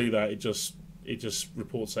 doesn't do that. It just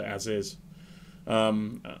reports it as is.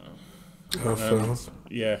 Oh, fair And, enough.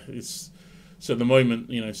 yeah, it's so at the moment,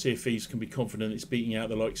 Sea of Thieves can be confident it's beating out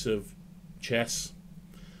the likes of chess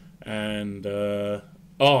and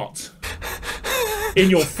art. In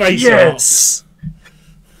your face, Yes.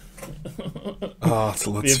 Art, the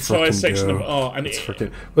let's entire fucking section go. of art, and Let's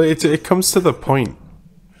fucking... But it comes to the point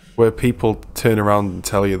where people turn around and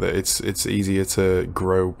tell you that it's easier to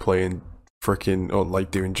grow playing frickin' or like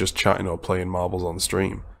doing just chatting or playing marbles on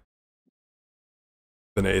stream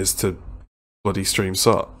than it is to bloody stream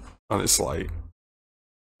SOT. And it's like,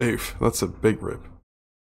 oof, that's a big rip.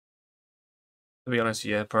 To be honest,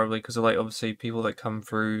 yeah, probably because like obviously people that come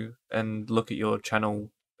through and look at your channel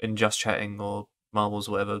in just chatting or marbles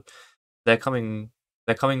or whatever, they're coming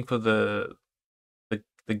for the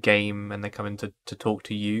game, and they're coming to talk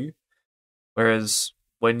to you. Whereas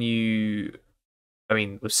when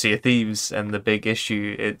with Sea of Thieves and the big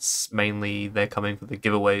issue, it's mainly they're coming for the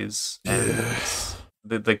giveaways and Yes.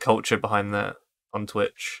 the culture behind that on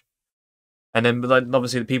Twitch. And then, like,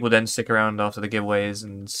 obviously, the people then stick around after the giveaways,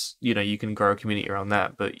 and you can grow a community around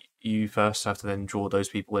that. But you first have to then draw those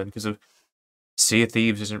people in, because of Sea of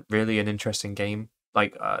Thieves isn't really an interesting game.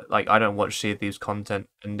 Like I don't watch Sea of Thieves content,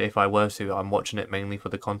 and if I were to, I'm watching it mainly for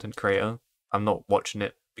the content creator. I'm not watching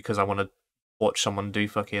it because I want to watch someone do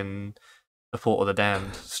fucking the Fort of the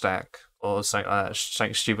Damned stack or something like that,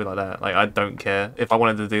 something stupid like that. Like, I don't care. If I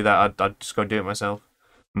wanted to do that, I'd just go do it myself.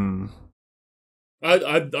 Mm.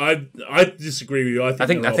 I disagree with you. I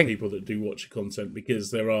think there are think- people that do watch the content,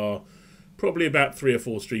 because there are probably about 3 or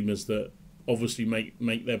 4 streamers that obviously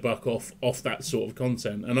make their buck off that sort of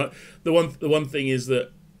content. And the one thing is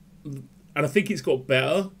that, and I think it's got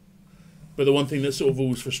better, but the one thing that sort of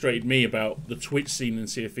always frustrated me about the Twitch scene in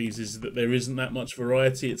Sea of Thieves is that there isn't that much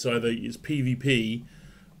variety. It's either PvP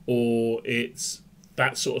or it's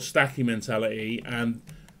that sort of stacking mentality, and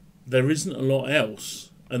there isn't a lot else.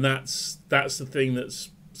 And that's the thing that's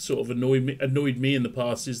sort of annoyed me in the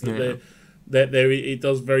past, is that it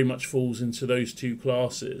does very much falls into those two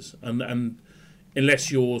classes, and unless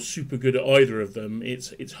you're super good at either of them,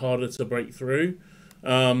 it's harder to break through.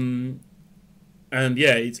 And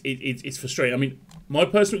yeah, it's frustrating. I mean, my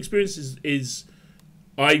personal experience is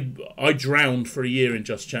I drowned for a year in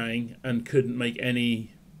Just Chatting and couldn't make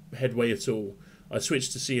any headway at all. I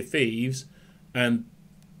switched to Sea of Thieves, and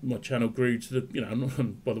my channel grew to the,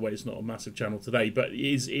 by the way, it's not a massive channel today, but it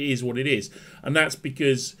is what it is. And that's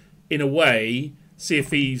because, in a way, Sea of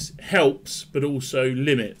Thieves helps, but also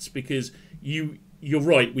limits, because you're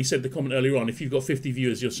right, we said the comment earlier on, if you've got 50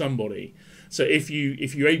 viewers, you're somebody. So if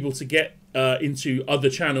you're able to get into other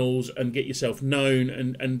channels and get yourself known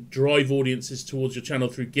and drive audiences towards your channel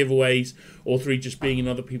through giveaways or through just being in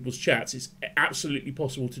other people's chats, it's absolutely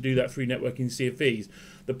possible to do that through networking Sea of Thieves.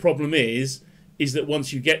 The problem is is that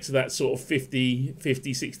once you get to that sort of 50,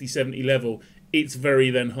 60, 70 level, it's very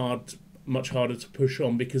then much harder to push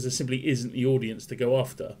on because there simply isn't the audience to go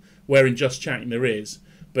after. Where in Just Chatting there is,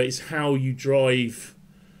 but it's how you drive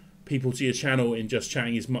people to your channel in Just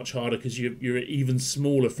Chatting is much harder because you're an even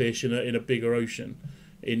smaller fish in a bigger ocean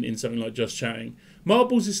in something like Just Chatting.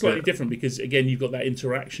 Marbles is slightly different because again you've got that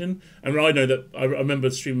interaction, and I know that I remember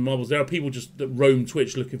streaming marbles. There are people just that roam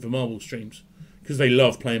Twitch looking for marble streams because they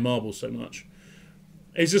love playing marbles so much.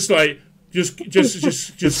 It's just like just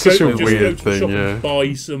it's such a weird thing, and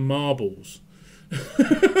buy some marbles.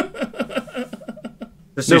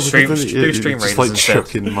 Just do stream just raiders like instead.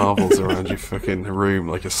 chucking marbles around your fucking room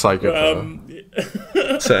like a psychopath.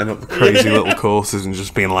 Setting up crazy little courses and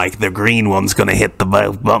just being like, the green one's gonna hit the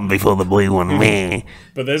button before the blue one. Meh.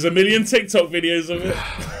 But there's a million TikTok videos of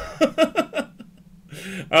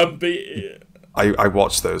it. I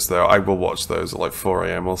watch those though. I will watch those at like 4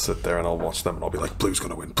 a.m. I'll sit there and I'll watch them and I'll be like, Blue's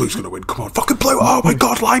gonna win, come on, fucking Blue, oh my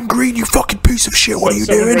god, lime green, you fucking piece of shit, what are you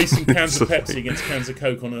doing? Racing cans of Pepsi against cans of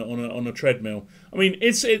Coke on a treadmill. I mean,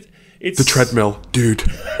 it's the treadmill, dude.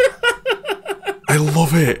 I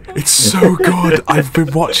love it. It's so good. I've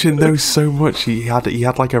been watching those so much. He had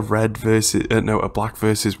like a black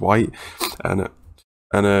versus white, and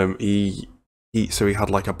he had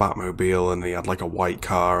like a Batmobile and he had like a white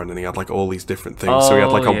car and then he had like all these different things. So he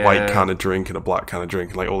had like a white can of drink and a black can of drink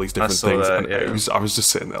and like all these different things. I was just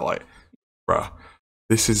sitting there like, bruh,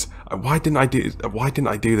 this is why didn't I do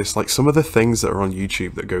this? Like some of the things that are on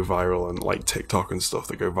YouTube that go viral and like TikTok and stuff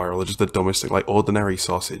that go viral are just the dumbest thing. Like ordinary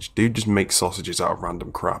sausage. Dude just makes sausages out of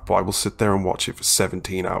random crap. But I will sit there and watch it for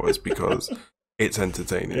 17 hours because it's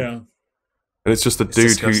entertaining. Yeah. And it's just a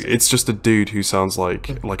dude who sounds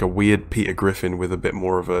like a weird Peter Griffin with a bit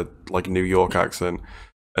more of a like New York accent,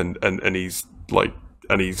 and he's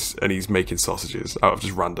making sausages out of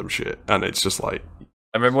just random shit, and it's just like.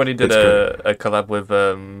 I remember when he did a collab with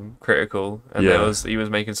Critical, and he was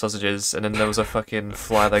making sausages, and then there was a fucking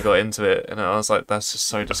fly that got into it, and I was like, that's just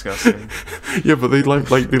so disgusting. Yeah, but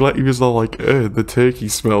he was all like, the turkey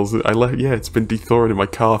smells. It's been dethawing in my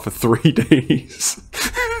car for 3 days.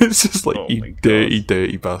 It's just like, you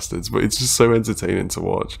dirty bastards. But it's just so entertaining to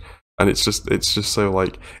watch, and it's just so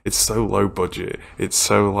like, it's so low budget. It's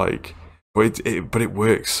so like, but it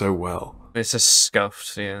works so well. It's just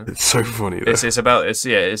scuffed, yeah. It's so funny. Though. It's about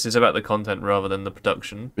the content rather than the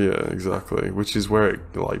production. Yeah, exactly. Which is where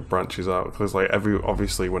it like branches out because like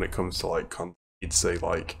obviously when it comes to like content, you'd say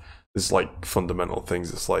like there's like fundamental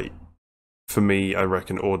things. It's like for me, I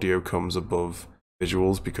reckon audio comes above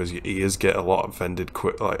visuals because your ears get a lot offended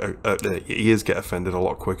your ears get offended a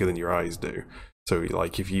lot quicker than your eyes do. So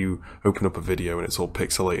like if you open up a video and it's all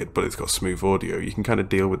pixelated but it's got smooth audio, you can kind of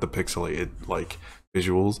deal with the pixelated like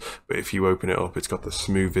visuals, but if you open it up it's got the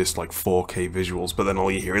smoothest like 4K visuals, but then all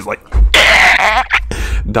you hear is like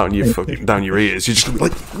down your ears. You're just gonna be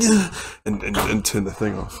like and turn the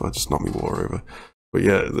thing off. I just knocked me water over. But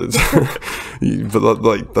yeah, but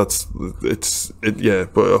but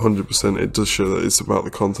 100% it does show that it's about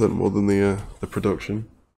the content more than the production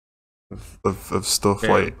of stuff.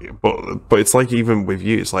 Yeah. Like but it's like even with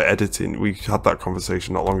you, it's like editing. We had that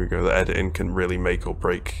conversation not long ago that editing can really make or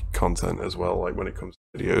break content as well, like when it comes to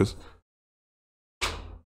videos.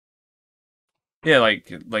 Yeah,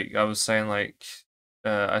 like I was saying, like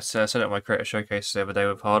I said at my creator showcase the other day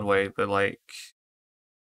with Hardway, but like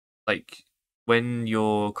when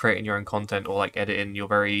you're creating your own content or like editing, you're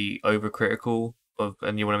very overcritical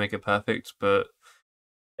and you want to make it perfect, but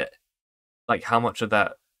like how much of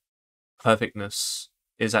that perfectness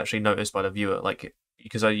is actually noticed by the viewer, like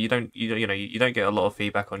because you don't get a lot of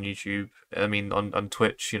feedback on YouTube. I mean on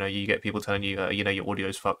Twitch, you get people telling you your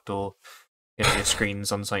audio's fucked or your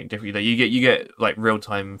screen's on something different. You get like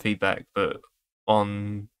real-time feedback, but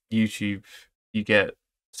on YouTube you get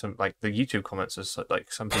some like the YouTube comments are so,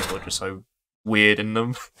 like some people are just so weird in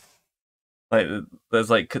them.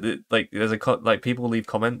 There's people leave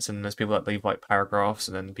comments and there's people that leave like paragraphs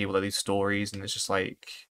and then people that leave stories, and it's just like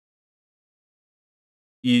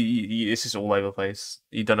it's just all over the place.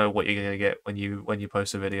 You don't know what you're gonna get when you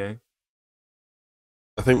post a video.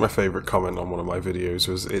 I think my favorite comment on one of my videos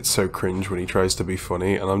was, "It's so cringe when he tries to be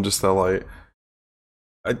funny," and I'm just there like,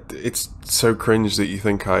 it's so cringe that you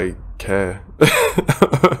think I care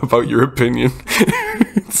about your opinion.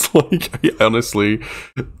 It's like I honestly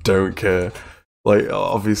don't care. Like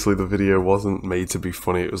obviously the video wasn't made to be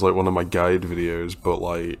funny. It was like one of my guide videos, but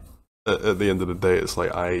like at the end of the day, it's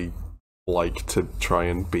like I like to try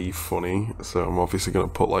and be funny, so I'm obviously gonna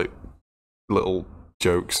put like little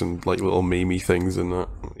jokes and like little memey things in that.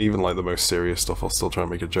 Even like the most serious stuff I'll still try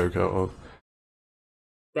and make a joke out of.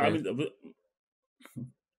 But I mean,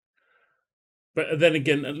 But then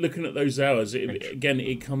again, looking at those hours,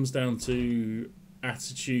 it comes down to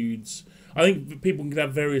attitudes. I think people can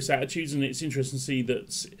have various attitudes, and it's interesting to see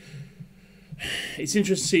that. It's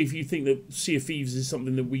interesting to see if you think that Sea of Thieves is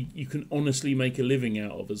something that you can honestly make a living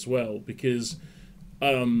out of as well, because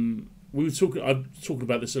we were talking. I was talking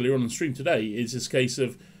about this earlier on the stream today. It's this case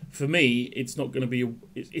of, for me, it's not going to be.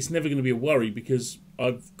 It's never going to be a worry because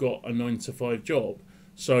I've got a 9 to 5 job.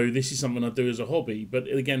 So this is something I do as a hobby. But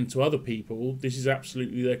again, to other people, this is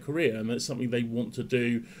absolutely their career, and that's something they want to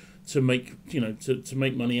do to make to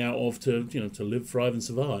make money out of, to live, thrive, and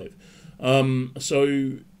survive.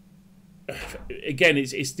 So again,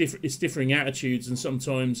 it's different. It's differing attitudes, and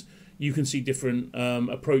sometimes you can see different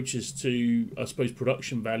approaches to, I suppose,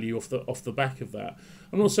 production value off the back of that.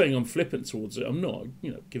 I'm not saying I'm flippant towards it. I'm not.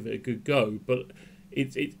 Give it a good go. But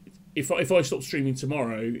if I stop streaming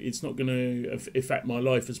tomorrow, it's not going to affect my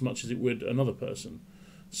life as much as it would another person.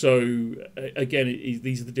 So again,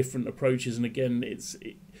 these are the different approaches, and again,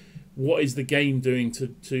 what is the game doing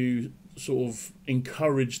to sort of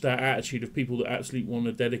encourage that attitude of people that actually want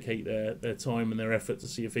to dedicate their time and their effort to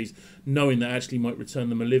Sea of Thieves, knowing that actually might return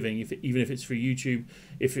them a living, even if it's through YouTube,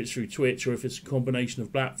 if it's through Twitch, or if it's a combination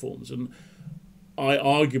of platforms. And I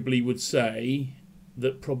arguably would say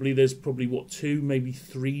that there's 2, maybe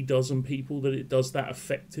 3 dozen people that it does that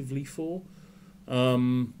effectively for.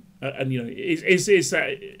 And is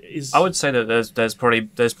I would say that there's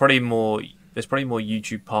probably more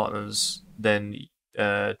YouTube partners than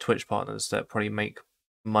Twitch partners that probably make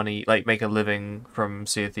money, like make a living from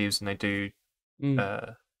Sea of Thieves than they do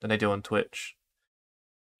on Twitch.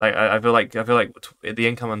 Like I feel like the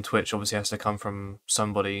income on Twitch obviously has to come from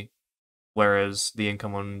somebody, whereas the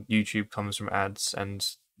income on YouTube comes from ads,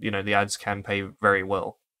 and the ads can pay very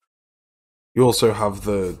well. You also have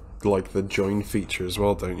the join feature as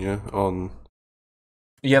well, don't you? On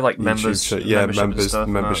like YouTube,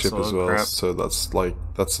 membership as well. Crap. So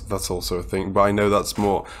that's also a thing. But I know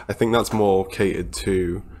I think that's more catered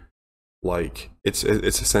to, it's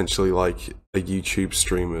essentially like a YouTube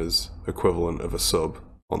streamer's equivalent of a sub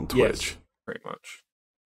on Twitch. Yes, pretty much.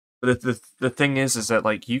 But the thing is that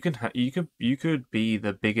you could be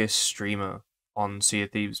the biggest streamer on Sea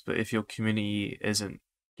of Thieves, but if your community isn't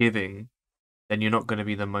giving, then you're not going to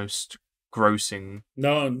be the most grossing.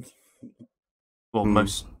 No. Well,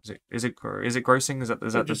 most is it grossing? Is that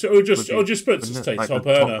just put to say top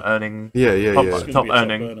earner. Top earning. Top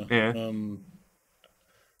earning. Yeah.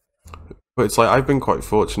 But it's I've been quite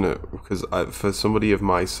fortunate because for somebody of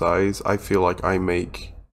my size, I feel like I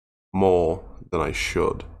make more than I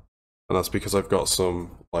should, and that's because I've got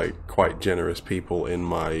some quite generous people in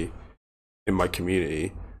my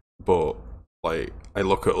community. But I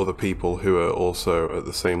look at other people who are also at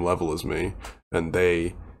the same level as me, and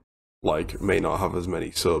they may not have as many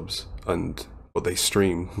subs, but they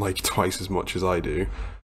stream twice as much as I do.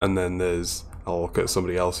 And then I'll look at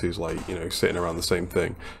somebody else who's sitting around the same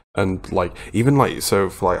thing, and even so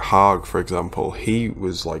for Harg, for example, he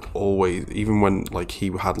was always, even when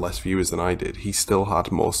he had less viewers than I did, he still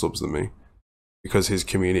had more subs than me, because his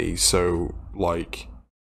community's so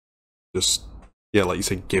just like you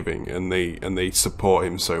said, giving, and they support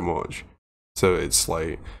him so much. So it's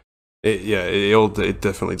it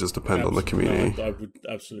definitely does depend on the community. No, I would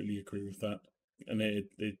absolutely agree with that, and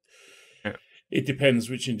it depends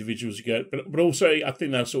which individuals you get, but also I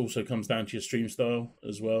think that also comes down to your stream style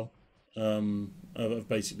as well, of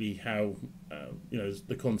basically how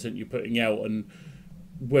the content you're putting out, and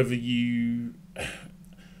whether you.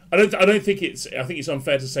 I don't think it's. I think it's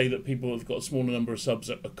unfair to say that people who've got a smaller number of subs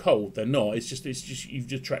are cold. They're not. It's just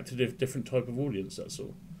you've attracted a different type of audience. That's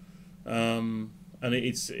all. And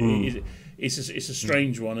it's a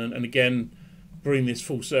strange one. And again, bring this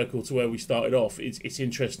full circle to where we started off. It's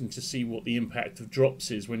interesting to see what the impact of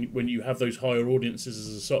drops is when you have those higher audiences as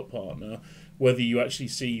a SOT partner. Whether you actually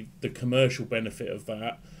see the commercial benefit of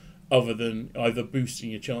that, other than either boosting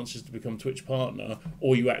your chances to become Twitch partner,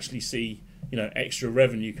 or you actually see extra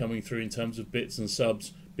revenue coming through in terms of bits and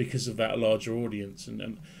subs because of that larger audience,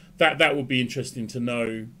 and that would be interesting to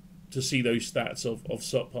know, to see those stats of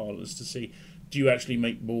SOT partners, to see, do you actually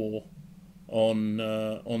make more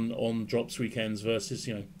on drops weekends versus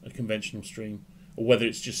a conventional stream, or whether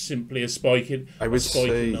it's just simply a spike in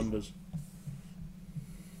numbers.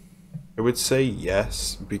 I would say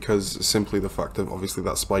yes, because simply the fact of obviously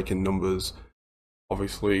that spike in numbers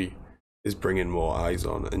obviously is bringing more eyes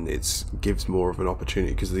on, and it gives more of an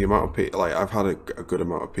opportunity, because the amount of people, I've had a good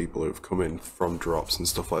amount of people who've come in from drops and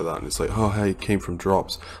stuff like that, and it's oh hey, came from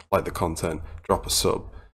drops, like the content, drop a sub,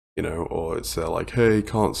 or it's hey,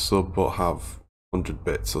 can't sub but have 100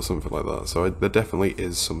 bits or something like that. So there definitely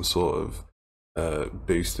is some sort of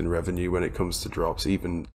boost in revenue when it comes to drops.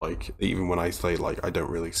 Even when I say like I don't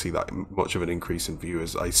really see that much of an increase in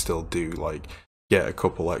viewers, I still do like get a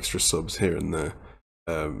couple extra subs here and there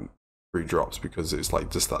through drops, because it's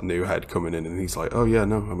like just that new head coming in and he's like, oh yeah,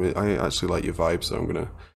 no, I mean I actually like your vibe, so I'm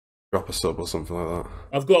gonna drop a sub or something like that.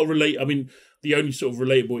 I've got to relate. I mean, the only sort of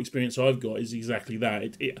relatable experience I've got is exactly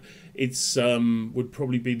that. It's would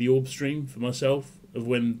probably be the Orb stream for myself of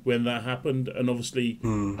when that happened, and obviously,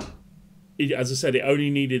 as I said, it only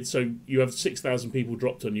needed, so you have 6,000 people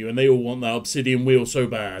dropped on you, and they all want that obsidian wheel so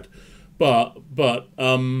bad, but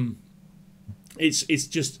it's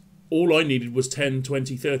just all I needed was 10,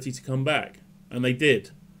 20, 30 to come back, and they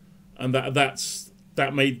did, and that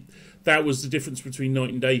was the difference between night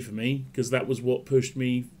and day for me, because that was what pushed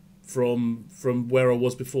me from where I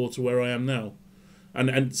was before to where I am now, and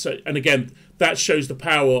again, that shows the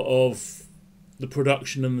power of the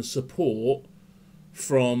production and the support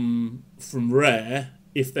from Rare,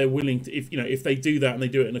 if they're willing to, if they do that and they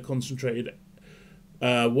do it in a concentrated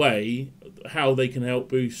way, how they can help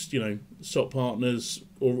boost SOT partners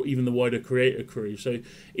or even the wider creator crew. So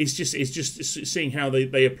it's just seeing how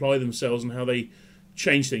they apply themselves and how they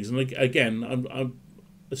change things. And again, I'm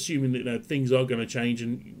assuming that things are going to change,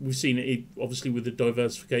 and we've seen it obviously with the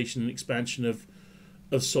diversification and expansion of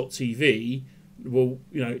SOT TV. Well,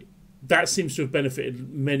 that seems to have benefited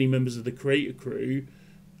many members of the creator crew.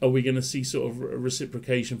 Are we going to see sort of a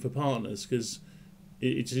reciprocation for partners? Because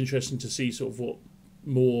it's interesting to see sort of what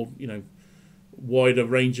more wider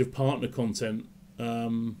range of partner content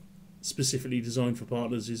specifically designed for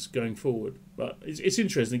partners is going forward. But it's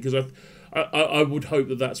interesting, because I would hope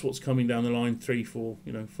that that's what's coming down the line 3, 4,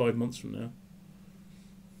 5 months from now.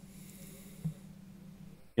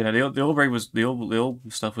 The Orb raid the Orb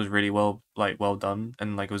stuff was really well done,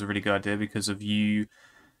 and it was a really good idea because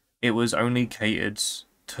it was only catered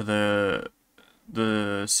to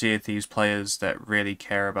the Sea of Thieves players that really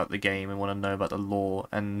care about the game and want to know about the lore,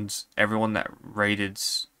 and everyone that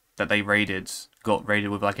they raided got raided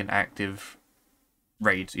with an active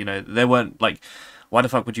raid. They weren't why the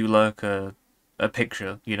fuck would you lurk a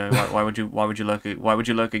picture? Why would you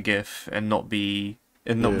lurk a GIF and not be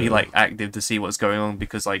active to see what's going on?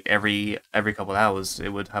 Because every couple of hours it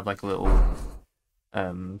would have a little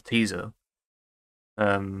teaser.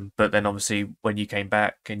 But then obviously when you came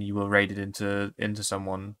back and you were raided into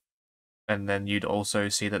someone, and then you'd also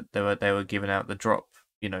see that they were giving out the drop,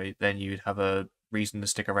 then you'd have a reason to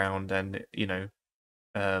stick around and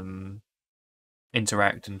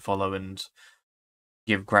interact and follow and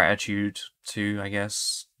give gratitude to, I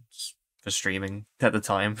guess, for streaming at the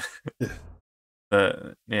time. Yeah.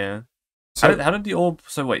 But yeah. So, How did the Orb?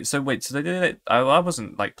 So they did it. I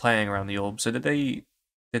wasn't playing around the Orb. So did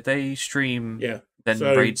they stream? Yeah. Then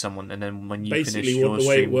So raid someone, and then when you finish basically, your the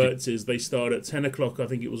way it stream, worked is they start at 10 o'clock. I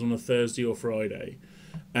think it was on a Thursday or Friday,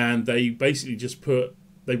 and they basically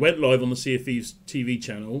they went live on the Sea of Thieves TV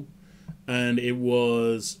channel, and it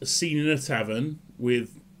was a scene in a tavern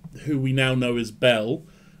with who we now know as Belle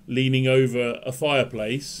leaning over a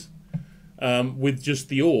fireplace. With just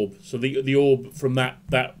the Orb, so the Orb from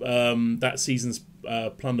that season's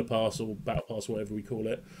plunder pass or battle pass, whatever we call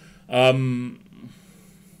it.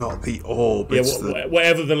 not the Orb. Yeah,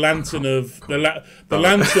 whatever the lantern of the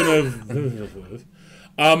lantern of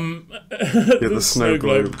the snow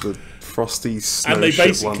globe, the frosty snow. And they ship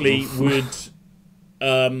basically lantern.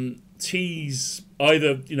 would tease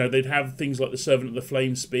either they'd have things like the Servant of the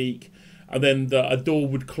Flame speak. And then a door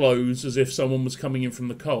would close as if someone was coming in from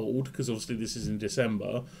the cold, because obviously this is in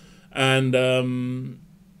December. And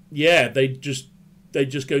they'd just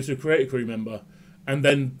go to a creator crew member, and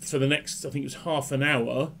then for the next, I think it was half an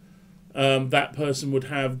hour, that person would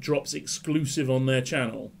have drops exclusive on their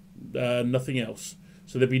channel, nothing else.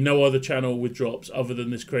 So there'd be no other channel with drops other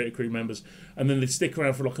than this creator crew members, and then they'd stick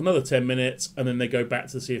around for another 10 minutes, and then they go back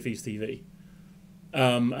to the Sea of Thieves TV.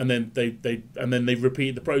 And then they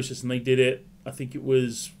repeated the process, and they did it. I think it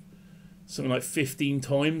was something like 15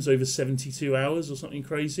 times over 72 hours or something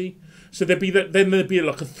crazy. So there'd be a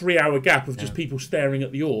 3-hour gap of just people staring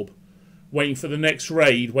at the Orb, waiting for the next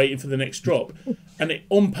raid, waiting for the next drop. And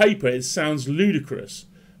on paper, it sounds ludicrous,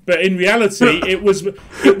 but in reality, it was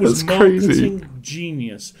marketing crazy.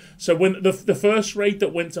 Genius. So when the first raid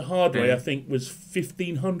that went to Hardway, I think was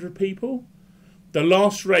 1,500 people. The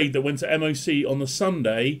last raid that went to MOC on the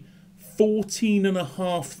Sunday,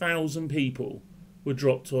 14,500 people were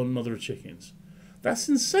dropped on Mother of Chickens. That's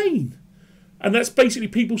insane. And that's basically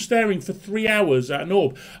people staring for 3 hours at an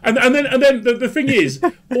Orb. And then the thing is,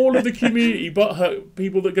 all of the community butthurt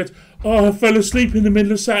people that go, oh, I fell asleep in the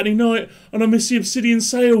middle of Saturday night and I missed the Obsidian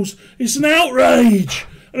sales. It's an outrage.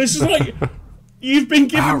 And it's just You've been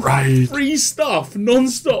given Right. free stuff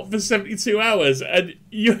non-stop for 72 hours, and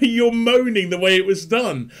you're moaning the way it was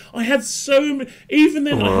done. I had even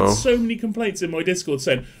then, I had so many complaints in my Discord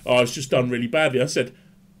saying, "Oh, it's just done really badly." I said,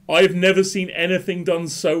 "I've never seen anything done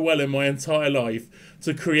so well in my entire life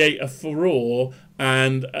to create a furore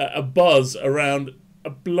and a buzz around a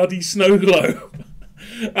bloody snow globe."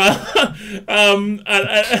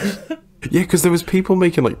 Yeah, because there was people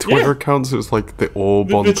making like Twitter accounts. It was like the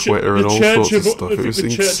orb on Twitter and all sorts of stuff. It was the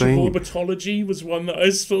insane. Church of Orbitology was one that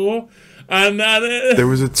I saw, and there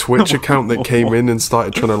was a Twitch account that came in and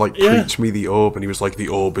started trying to like preach me the orb, and he was like, "The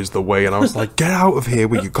orb is the way," and I was like, "Get out of here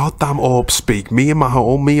with your goddamn orb speak. Me and my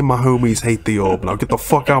homies hate the orb. Now get the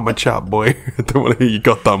fuck out of my chat, boy. I don't want to hear your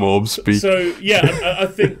goddamn orb speak." So yeah, I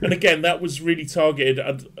think, and again, that was really targeted.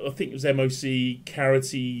 I think it was MOC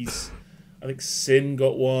Carities. I think Sin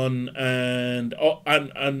got one, and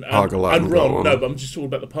Ron. No, but I'm just talking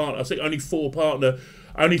about the partner. I think only four partners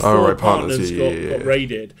got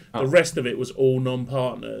raided. The rest of it was all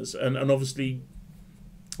non-partners, and obviously,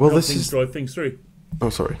 drive things through. Oh,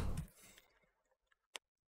 sorry.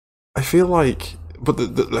 I feel like, but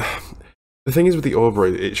the thing is with the orb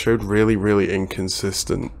raid, it showed really, really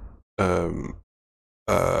inconsistent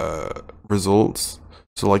results.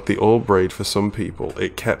 So like the orb raid for some people,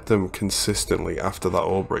 it kept them consistently after that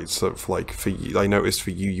orb raid. So for you, I noticed for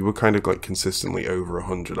you were kind of like consistently over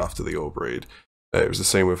 100 after the orb raid. It was the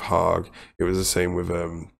same with Harg. It was the same with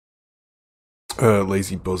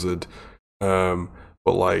Lazy Buzzard. But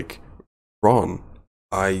like Ron,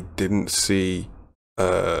 I didn't see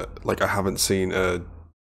I haven't seen an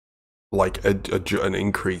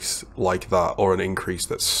increase like that, or an increase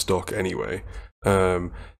that's stuck anyway.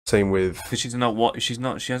 Same with, because she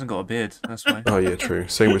hasn't got a beard, that's why. Oh yeah, true.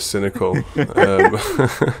 Same with Cynical.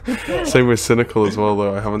 Same with Cynical as well,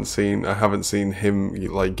 though. I haven't seen him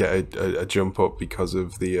like get a jump up because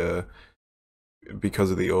of the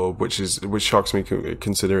orb, which shocks me,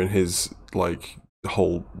 considering his like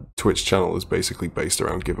whole Twitch channel is basically based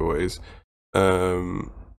around giveaways.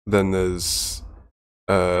 Then there's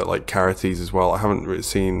like Carities as well. I haven't really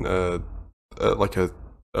seen like a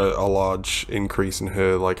large increase in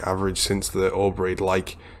her like average since the orb raid,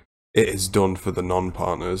 like it is done for the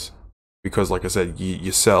non-partners, because like I said,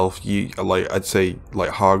 I'd say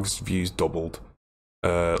like Hog's views doubled,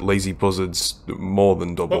 Lazy Buzzard's more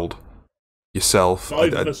than doubled. Yourself,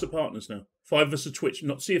 five of us are partners now. 5 of us are Twitch,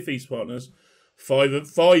 not Sea of Thieves partners. Five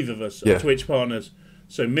of us are Twitch partners.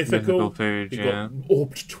 So Mythical Page, got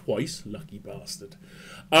orbed twice, lucky bastard.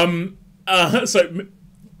 So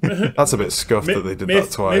that's a bit scuffed that they did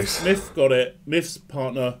that twice. Myth got it. Myth's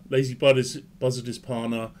partner, Lazy Buzzard is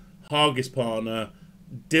partner, Harg is partner,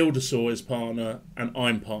 Dildosaur is partner, and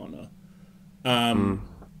I'm partner.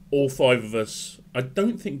 All 5 of us. I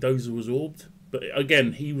don't think Dozer was orbed, but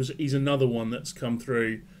again, he's another one that's come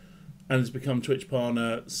through and has become Twitch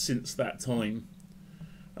partner since that time.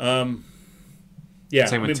 Same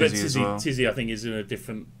with Tizzy as well. Tizzy, I think, is in a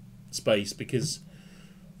different space because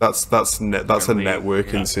that's a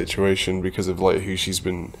networking situation because of like who she's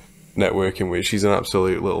been networking with. She's an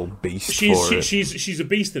absolute little beast. She's a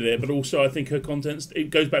beast at it, but also I think her content, it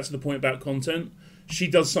goes back to the point about content. She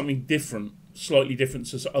does something different, slightly different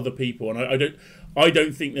to other people, and I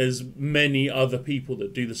don't think there's many other people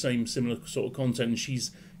that do the similar sort of content. And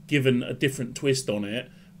she's given a different twist on it.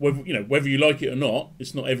 Whether you like it or not,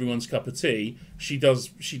 it's not everyone's cup of tea. She does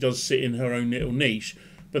sit in her own little niche.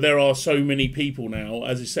 But there are so many people now,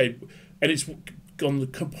 as I said, and it's gone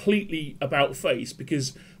completely about face,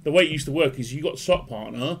 because the way it used to work is you got SOC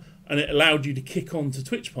partner and it allowed you to kick on to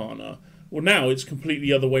Twitch partner. Well, now it's completely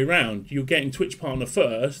the other way round. You're getting Twitch partner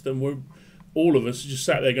first, and all of us just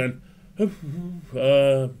sat there going,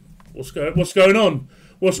 what's going on?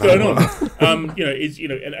 What's going on?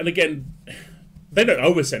 And again, they don't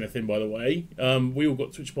owe us anything, by the way. We all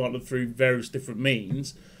got Twitch partner through various different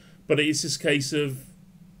means, but it's this case of,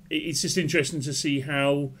 it's just interesting to see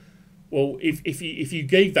how, well, if you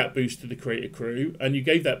gave that boost to the creator crew and you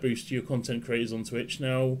gave that boost to your content creators on Twitch,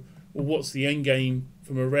 now, well, what's the end game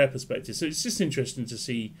from a Rare perspective? So it's just interesting to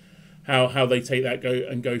see how they take that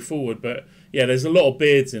go forward. But yeah, there's a lot of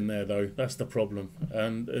beards in there though. That's the problem,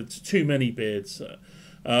 and it's too many beards. So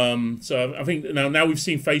I think now we've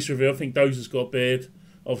seen face reveal. I think Dozer's got a beard.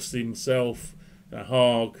 Obviously myself,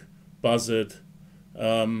 Harg, Buzzard.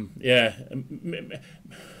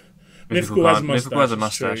 Mythical has a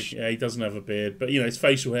mustache. Yeah, he doesn't have a beard, but it's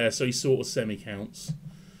facial hair, so he sort of semi counts.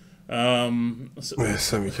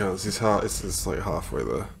 Semi counts. It's like halfway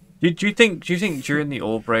there. Do you think during the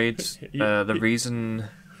orb raids, the reason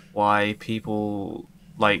why people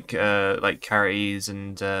like Carities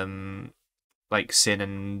and like Sin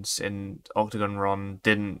and Octagon Ron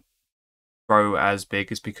didn't grow as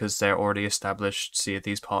big is because they're already established Sea of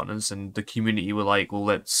Thieves partners, and the community were like, well,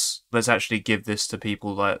 let's actually give this to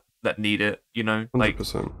people that need it, you know, like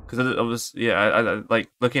 100%. because it was I like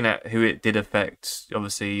looking at who it did affect.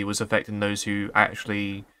 Obviously, it was affecting those who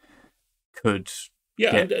actually could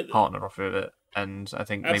get partner off of it, and I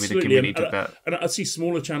think maybe the community took that. And I see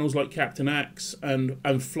smaller channels like Captain Axe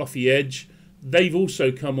and Fluffy Edge. They've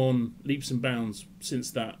also come on leaps and bounds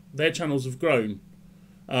since that. Their channels have grown.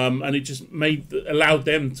 And it just allowed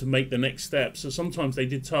them to make the next step. So sometimes they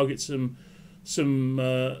did target some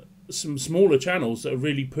smaller channels that are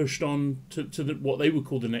really pushed on to what they would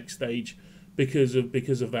call the next stage because of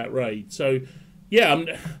that raid. So yeah,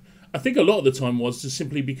 I think a lot of the time was just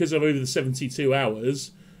simply because of over the 72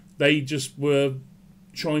 hours, they just were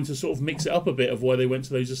trying to sort of mix it up a bit of why they went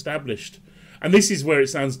to those established. And this is where it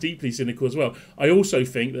sounds deeply cynical as well. I also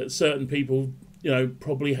think that certain people,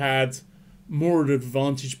 probably had more of an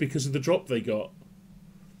advantage because of the drop they got.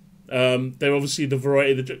 They're obviously the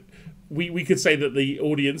variety of the. We could say that the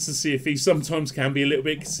audience and CFE sometimes can be a little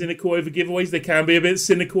bit cynical over giveaways. They can be a bit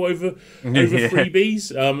cynical over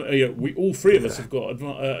freebies. We all three of us have got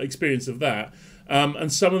experience of that.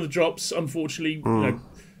 And some of the drops, unfortunately,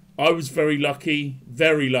 I was very lucky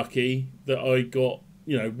that I got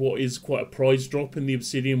what is quite a prize drop in the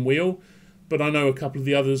Obsidian Wheel, but I know a couple of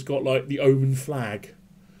the others got like the Omen Flag.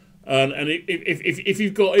 And if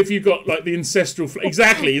you've got like the ancestral flag,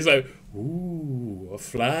 exactly, it's like, ooh, a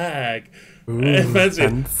flag.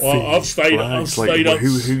 Fancy. Well, I've stayed up. Who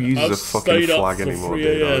uses a fucking flag anymore?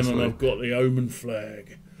 3 a.m. and I've got the Omen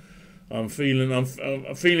Flag. I'm feeling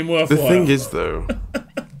worthwhile. The thing is, though,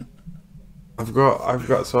 I've got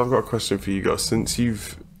a question for you guys.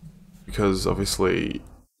 Because obviously,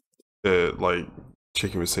 like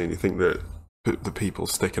Chicken was saying, you think that the people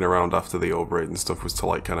sticking around after the old raid and stuff was to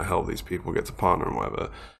like kind of help these people get to partner and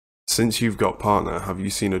whatever. Since you've got partner, have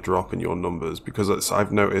you seen a drop in your numbers? Because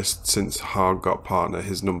I've noticed since Harg got partner,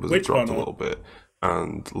 his numbers have dropped a little bit.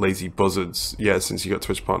 And Lazy Buzzards, since you got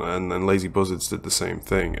Twitch partner, and then Lazy Buzzards did the same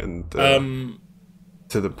thing, and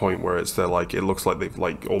to the point where it looks like they've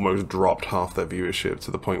like almost dropped half their viewership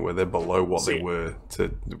to the point where they're below what they were to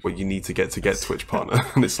what you need to get Twitch partner.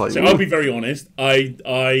 And it's like, so I'll be very honest,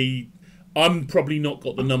 I'm probably not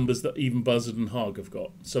got the numbers that even Buzzard and Harg have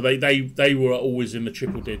got. So they were always in the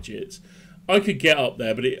triple digits. I could get up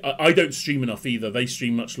there, but I don't stream enough either. They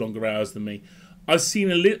stream much longer hours than me. I've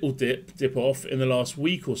seen a little dip off in the last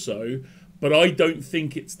week or so, but I don't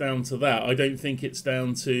think it's down to that. I don't think it's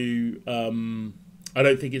down to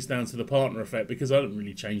the partner effect, because I haven't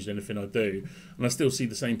really changed anything I do, and I still see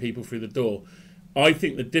the same people through the door. I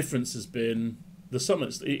think the difference has been the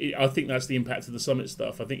summits. I think that's the impact of the summit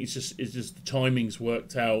stuff. I think it's just the timing's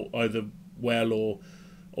worked out either well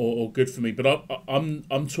or good for me. But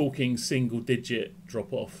I'm talking single digit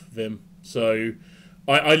drop off, Vim. So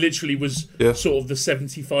I literally was sort of the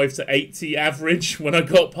 75 to 80 average when I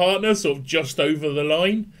got partner, sort of just over the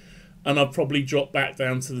line, and I've probably dropped back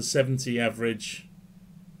down to the 70 average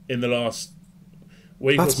in the last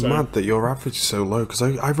week. That's or so. Mad that your average is so low, because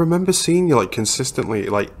I remember seeing you like consistently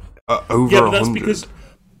like over 100. Because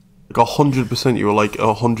like 100%, you were like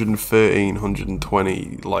 113,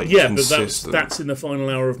 120, like consistent. But that's in the final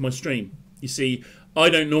hour of my stream. You see, I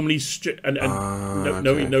don't normally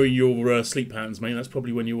knowing your sleep patterns, mate. That's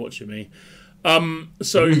probably when you're watching me.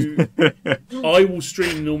 So I will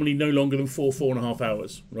stream normally no longer than 4.5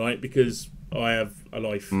 hours, right? Because I have a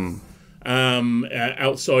life.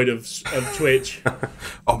 Outside of Twitch.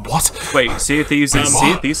 Oh, what? Wait, Sea of Thieves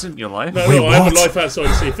in your life? No, I have a life outside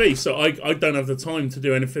of Sea of Thieves, so I don't have the time to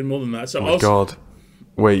do anything more than that. So oh my God.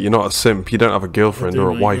 Wait, you're not a simp. You don't have a girlfriend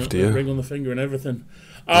or a wife, do you? Ring on the finger and everything.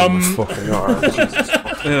 Fucking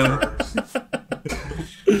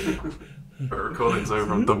The recording's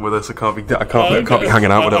over. I'm done with this. I can't be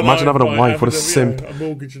hanging out with it. Imagine having a wife. What a simp. A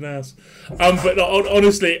mortgage and ass. But no,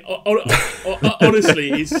 honestly,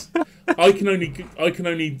 it's I can only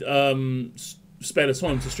spare the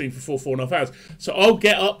time to stream for 4.5 hours. So I'll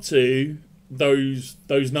get up to those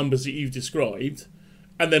numbers that you've described,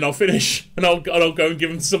 and then I'll finish, and I'll go and give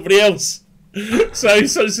them to somebody else. So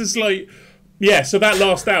it's just like, so that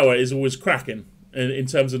last hour is always cracking in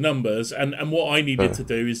terms of numbers, and what I needed to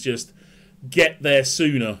do is just get there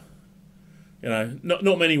sooner.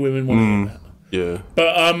 Not many women want to do that. Yeah.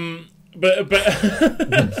 But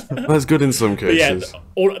that's good in some cases.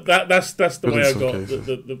 That's the good way I got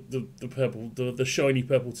the purple, the shiny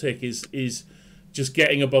purple tick is just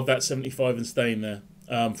getting above that 75 and staying there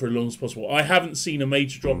for as long as possible. I haven't seen a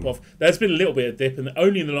major drop off. There's been a little bit of dip, and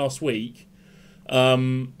only in the last week.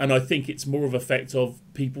 And I think it's more of an effect of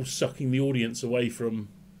people sucking the audience away from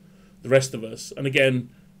the rest of us. And again,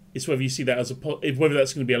 it's whether you see that as whether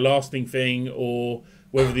that's going to be a lasting thing, or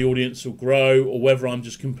whether the audience will grow, or whether I'm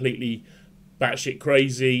just completely batshit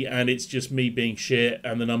crazy and it's just me being shit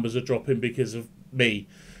and the numbers are dropping because of me.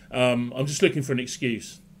 I'm just looking for an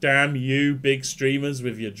excuse. Damn you, big streamers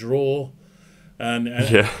with your draw. And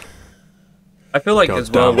Yeah. I feel like God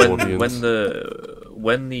as well damn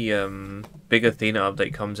when the big Athena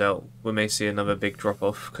update comes out, we may see another big drop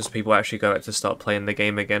off because people actually go out to start playing the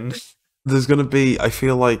game again. There's gonna be. I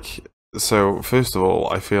feel like. So first of all,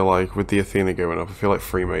 I feel like with the Athena going up, I feel like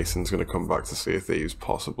Freemason's gonna come back to Sea of Thieves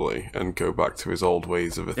possibly and go back to his old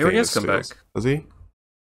ways of Athena. He already has come back. Has he?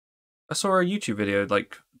 I saw a YouTube video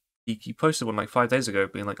like he posted one like 5 days ago,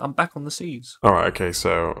 being like, "I'm back on the seas." All right. Okay.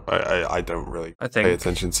 So I don't really pay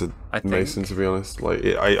attention to Mason, to be honest. Like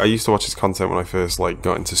I used to watch his content when I first like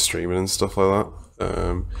got into streaming and stuff like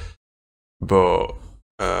that. But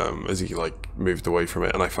as he like moved away from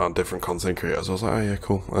it and I found different content creators, I was like, oh yeah,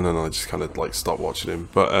 cool. And then I just kind of like stopped watching him.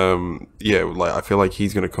 But yeah, like I feel like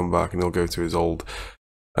he's gonna come back and he'll go to his old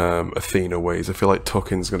Athena ways. I feel like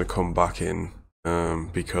Tuckin's gonna come back in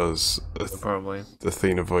because probably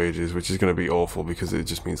Athena Voyages, which is gonna be awful because it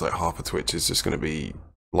just means like half of Twitch is just gonna be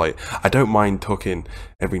like, I don't mind tucking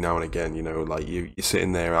every now and again, you know, like you're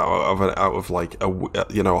sitting there out of like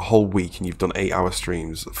a whole week and you've done 8-hour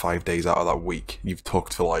streams 5 days out of that week. You've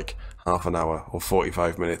tucked for like half an hour or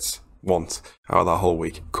 45 minutes once out of that whole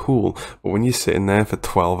week. Cool. But when you're sitting there for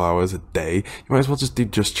 12 hours a day, you might as well just do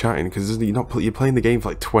just chatting, because you're playing the game for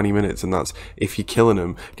like 20 minutes, and that's if you're killing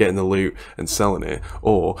them, getting the loot and selling it,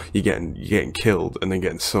 or you're getting killed and then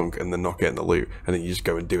getting sunk and then not getting the loot, and then you just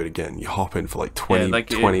go and do it again. You hop in for like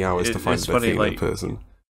 20 hours to find the Athena person.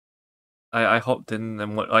 I hopped in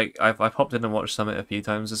and I've hopped in and watched Summit a few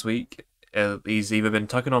times this week. He's either been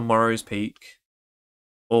tucking on Morrow's Peak,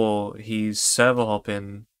 or he's server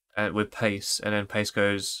hopping with Pace, and then Pace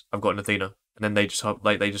goes, "I've got an Athena," and then they just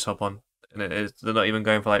hop on, and they're not even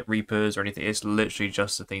going for like Reapers or anything. It's literally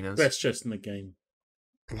just Athenas. Best chest in the game.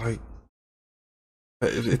 Like,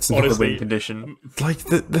 it's honestly, not the win condition. Like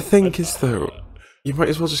the thing is though, you might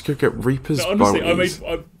as well just go get Reapers. No, honestly,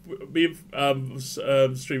 me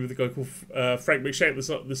stream with a guy called Frank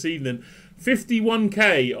McShank this evening.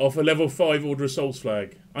 51k off a level 5 Order of Souls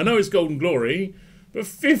flag. I know it's Golden Glory, but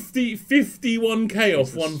 51k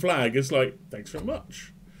off one flag is like, thanks very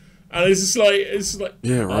much. And it's like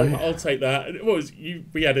yeah, right. I'll take that. What was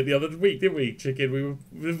we had it the other week, didn't we, Chicken?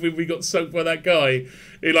 We got soaked by that guy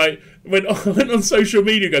who like went on social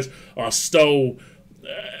media and goes, I stole.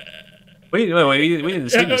 We didn't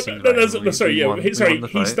see this.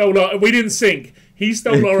 He stole our. We didn't sink. He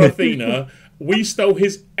stole our Athena. We stole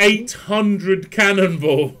his 800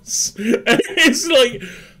 cannonballs. And it's like,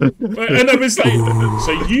 and I was like,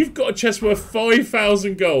 so you've got a chest worth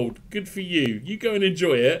 5,000 gold. Good for you. You go and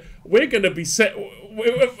enjoy it. We're going to be set.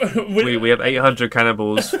 We have 800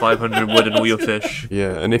 cannonballs, 500 wood, and all your fish.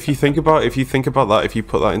 Yeah, and if you think about that, if you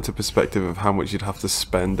put that into perspective of how much you'd have to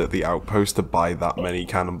spend at the outpost to buy that many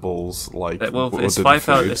cannonballs, like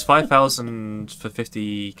it's 5,000 for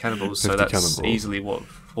 50 cannonballs, so that's easily what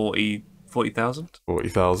 40,000?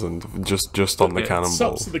 40,000 just on the cannonball.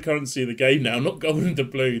 Subs to the currency of the game now, not gold and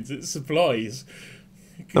doubloons. It's supplies.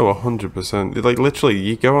 No, 100%. Like literally,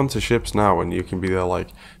 you go onto ships now and you can be there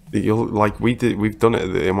like. You'll like we've done it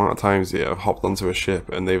the amount of times I've hopped onto a ship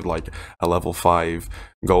and they've like a level 5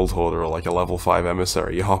 gold hoarder or like a level 5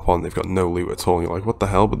 emissary. You hop on, they've got no loot at all, and you're like, what the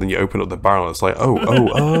hell? But then you open up the barrel and it's like,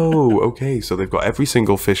 okay, so they've got every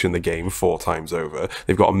single fish in the game 4 times over.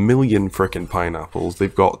 They've got 1 million frickin' pineapples.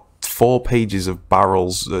 They've got 4 pages of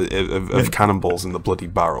barrels of cannonballs in the bloody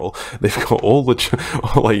barrel. They've got all the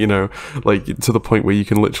like to the point where you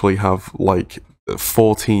can literally have like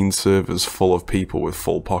 14 servers full of people with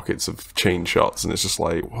full pockets of chain shots, and it's just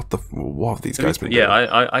like, what have these guys been doing?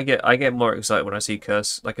 Yeah, I get more excited when I see a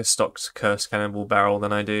stocked curse cannonball barrel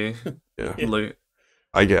than I do loot.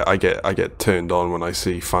 I get turned on when I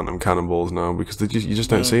see phantom cannonballs now, because you just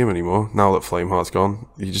don't see them anymore. Now that Flameheart's gone,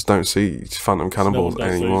 you just don't see phantom cannonballs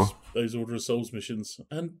anymore. Those Order of Souls missions,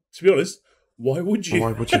 and to be honest, why would you?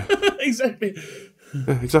 Why would you? Exactly.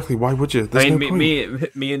 Yeah, exactly. Why would you? There's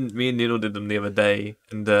me and Needle did them the other day,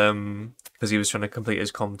 and because he was trying to complete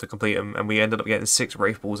his com to complete them, and we ended up getting 6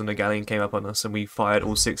 Wraith balls, and a galleon came up on us, and we fired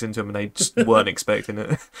all 6 into him, and they just weren't expecting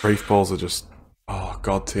it. Wraith balls are just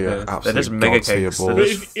god tier, absolute they're just mega cakes.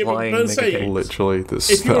 Balls. Literally,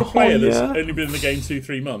 if you're a player that's only been in the game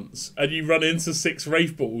 2-3 months, and you run into 6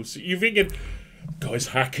 Wraith balls, you're thinking, guy's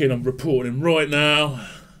hacking. I'm reporting him right now.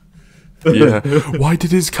 Yeah. Why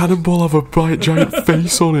did his cannonball have a bright giant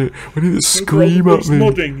face on it? Why did it scream at me?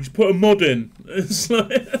 Modding. He's put a mod in. It's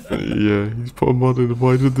like... Yeah, he's put a mod in.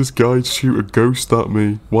 Why did this guy shoot a ghost at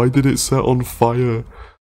me? Why did it set on fire?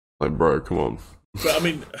 Like, bro, come on. But I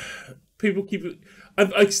mean, people keep.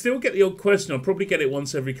 I still get the odd question. I'll probably get it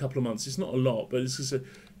once every couple of months. It's not a lot, but it's just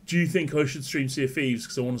do you think I should stream Sea of Thieves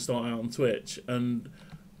because I want to start out on Twitch? And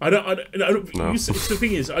I don't No. the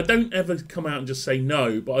thing is, I don't ever come out and just say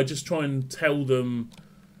no, but I just try and tell them.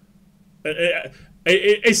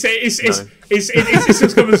 It's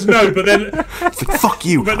just coming as no, but then It's like, fuck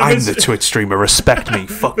you, but I'm the Twitch streamer, respect me,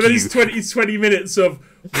 fuck but then you. it's 20 minutes of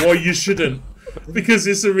why you shouldn't, because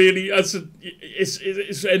it's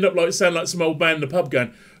end up like sound like some old man in the pub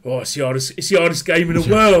going, oh, it's the hardest game in the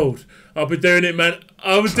world. I've been doing it, man.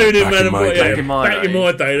 I was doing it, man. Back in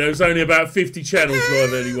my day, there was only about 50 channels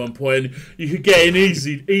live at any one point, and you could get in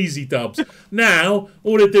easy dubs. Now,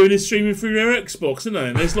 all they're doing is streaming through their Xbox, isn't they?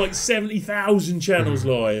 And there's like 70,000 channels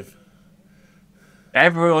live.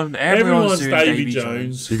 Everyone's doing Davy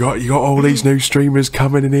Jones. You got all these new streamers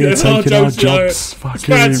coming in here taking our jobs. It's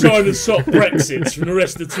bad trying to stop Brexits from the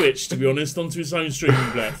rest of Twitch, to be honest, onto its own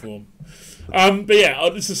streaming platform. But yeah,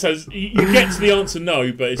 this says you get to the answer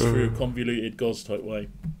no, but it's through a convoluted Goz type way.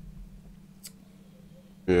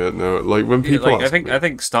 Yeah, no, like when people ask I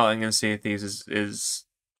think starting in Sea of Thieves is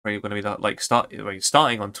probably going to be that, like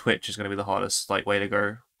starting on Twitch is going to be the hardest way to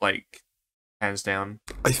go, hands down.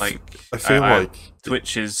 I feel like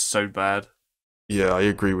Twitch is so bad. Yeah, I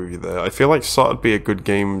agree with you there. I feel like SOT would be a good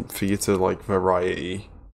game for you to variety.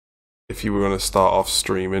 If you were going to start off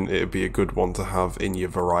streaming, it would be a good one to have in your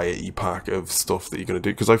variety pack of stuff that you're going to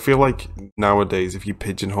do. Because I feel like nowadays, if you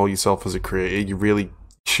pigeonhole yourself as a creator, you're really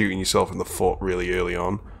shooting yourself in the foot really early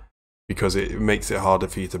on. Because it makes it harder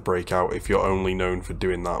for you to break out if you're only known for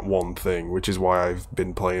doing that one thing. Which is why I've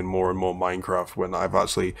been playing more and more Minecraft when I've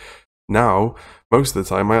actually... Now, most of the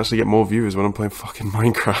time, I actually get more viewers when I'm playing fucking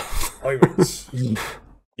Minecraft.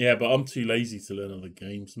 Yeah, but I'm too lazy to learn other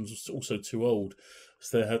games. I'm just also too old.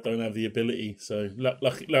 So they don't have the ability. So, you need to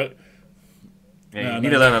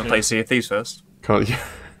learn how to play Sea of Thieves first. Can't you?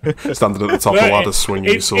 Standing at the top of the ladder,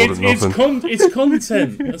 swinging your sword and nothing. It's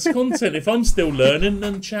content. It's content. If I'm still learning,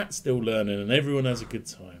 then chat's still learning, and everyone has a good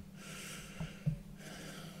time.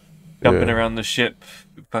 Jumping around the ship,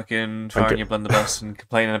 fucking firing your blunderbuss and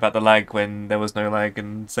complaining about the lag when there was no lag,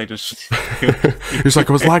 and they just... He was like,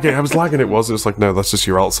 I was lagging, it was. It was like, no, that's just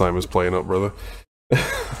your Alzheimer's playing up, brother.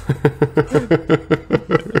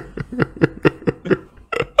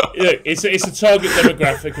 Look, it's a target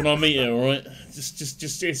demographic, and I'll meet it. All right,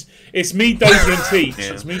 it's me, Dozer, and Teach.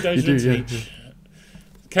 Yeah. It's me, Dozer, and Teach.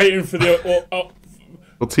 Catering for the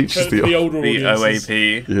well, Teach is the older audiences.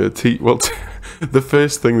 OAP. Yeah, the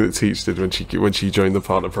first thing that Teach did when she joined the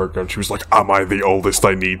partner program, she was like, "Am I the oldest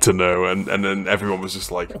I need to know?" And then everyone was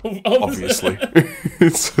just like, "Obviously."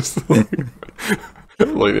 It's just like,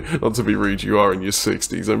 not to be rude, you are in your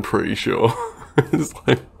 60s, I'm pretty sure. It's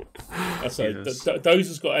like, I say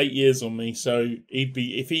Dozer's got 8 years on me, so he'd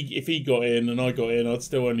be if he got in and I got in, I'd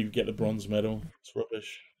still only get the bronze medal. It's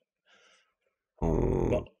rubbish.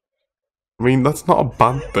 I mean, that's not a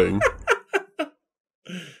bad thing.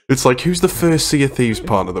 It's like, who's the first Sea of Thieves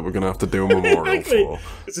partner that we're going to have to do a memorial for?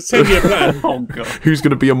 It's a 10-year plan. Oh god. Who's going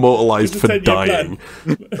to be immortalised for dying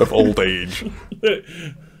of old age?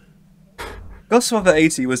 Godfather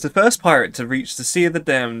 80 was the first pirate to reach the Sea of the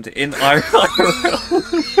Damned in IRL.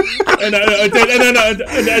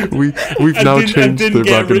 We've now changed the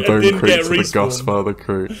Rag and Bone crate to the Godfather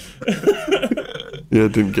crate. Yeah,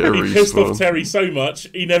 didn't get a respawn. He pissed off Terry so much,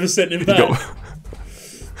 he never sent him back.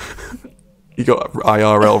 He got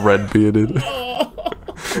IRL red bearded. Oh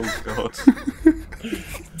god.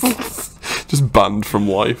 Just banned from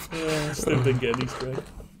life. Yeah, still didn't get any spread.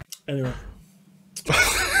 Anyway.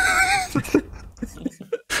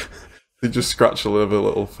 They just scratch a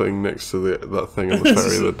little thing next to that thing on the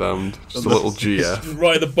Ferry of the Damned. Just a little GF.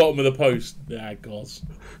 Right at the bottom of the post. Yeah, Goz.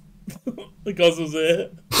 The Goz was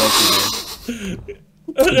here.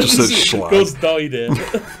 It just says schlag. Goz died here.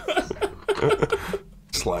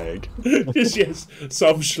 Slag. yes,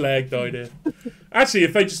 some schlag died here. Actually,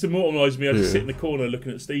 if they just immortalised me, I'd just sit in the corner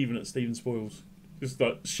looking at Stephen Spoils. Just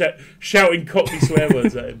like shouting cockney swear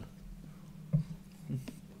words at him.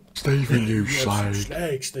 Stephen, you slag.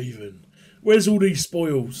 Slag, Stephen. Where's all these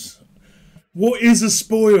spoils? What is a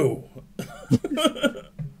spoil?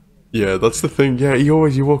 Yeah, that's the thing. Yeah, you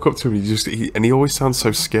walk up to him and he always sounds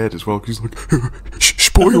so scared as well, because he's like,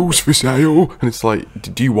 spoils for sale. And it's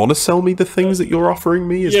like, do you want to sell me the things that you're offering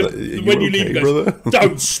me? When you leave, he goes,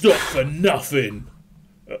 don't stop for nothing.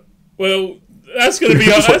 Well, That's going to be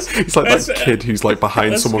hard. He's like that kid who's like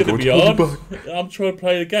behind That's someone going to going, be hard. I'm trying to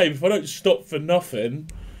play the game. If I don't stop for nothing,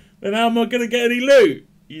 then how am I going to get any loot?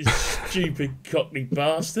 You stupid cockney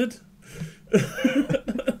bastard.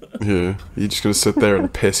 Yeah, you're just gonna sit there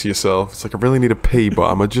and piss yourself. It's like, I really need a pee, but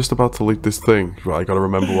I'm just about to loot this thing. Right, I gotta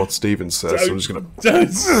remember what Steven says, so I'm just gonna... Don't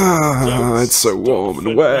it's so warm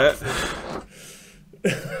and wet.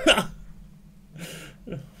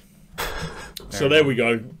 So there we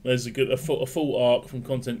go. There's a full arc from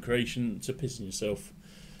content creation to pissing yourself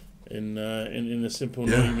in a simple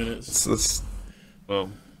 90 minutes. That's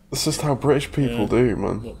Well, just how British people do,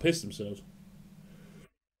 man. What, piss themselves?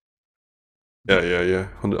 Yeah.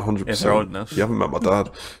 100%. if they're old enough. You haven't met my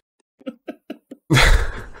dad.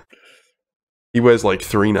 He wears like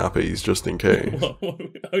 3 nappies just in case.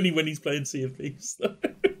 Only when he's playing Sea of Thieves, though.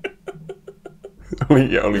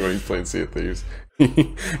 only when he's playing Sea of Thieves.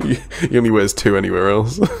 He only wears 2 anywhere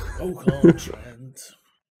else. Oh, God, Trent.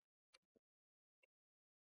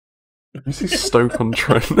 You see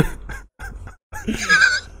Stoke-on-Trent?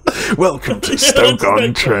 Welcome to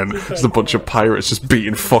Stoke-on-Trent. There's a bunch of pirates just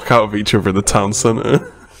beating fuck out of each other in the town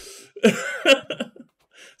centre.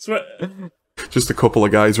 Just a couple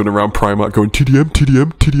of guys running around Primark going, TDM,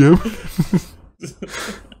 TDM, TDM.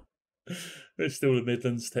 It's still the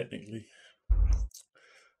Midlands, technically.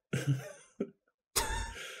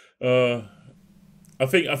 I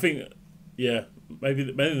think, yeah, maybe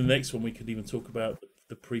the next one we could even talk about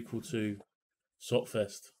the prequel to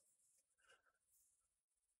Sotfest.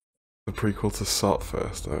 The prequel to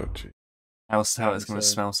Sotfest, oh gee. How it's going to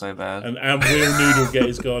smell so bad. And will Noodle get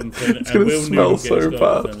his garden furniture? It's going to smell so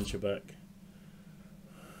bad. Furniture back?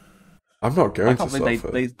 I'm not going to I can't believe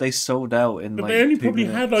Sotfest. they sold out in But like they only 2 probably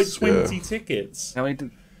minutes. had like 20 tickets. How many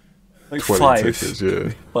did... Like 20 5. tickets,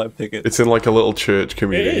 yeah. 5 tickets. It's in like a little church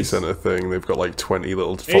community is. centre thing. They've got like 20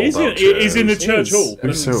 little It fold-out chairs. is in the church hall. It's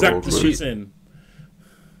That's so exactly what awkward. it's in.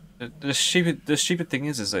 The stupid thing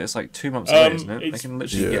is that it's like 2 months away, isn't it? They it's- can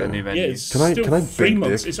literally Yeah. get a new Yeah, venue. it's Can I still 3 big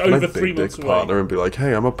months. dick? It's Can I over big 3 dick months partner away. and be like,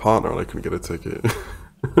 hey, I'm a partner and I couldn't get a ticket.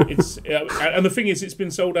 It's and the thing is, it's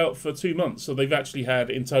been sold out for 2 months, so they've actually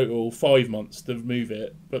had in total 5 months to move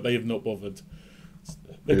it, but they have not bothered.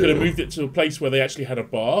 They could have Yeah. moved it to a place where they actually had a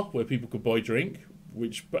bar where people could buy drink,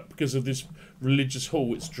 but because of this religious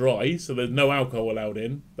hall, it's dry, so there's no alcohol allowed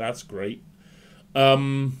in. That's great.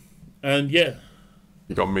 And yeah,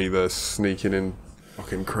 You got me there sneaking in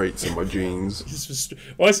fucking crates in my jeans.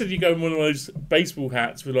 well, I said you go in one of those baseball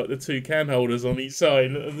hats with like the 2 can holders on each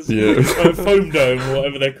side, Yeah. a foam dome or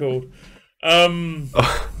whatever they're called.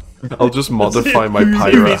 I'll just modify my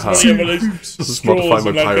pirate hat. Just modify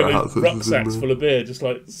my pirate hat. Rucksacks full of beer, just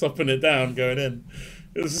like supping it down, going in.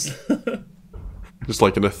 It was Just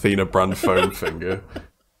like an Athena brand foam finger.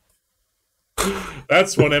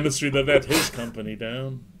 that's one emissary that let his company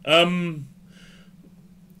down.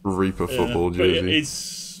 Reaper football But jersey.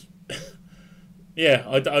 it's I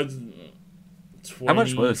 20, How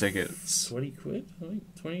much were the tickets? 20 quid, I think.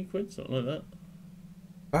 20 quid, something like that.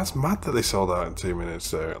 That's mad that they sold out in 2 minutes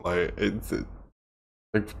there. Like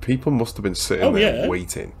people must have been sitting there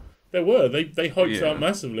waiting. They were. They hyped Yeah. out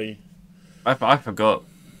massively. I forgot.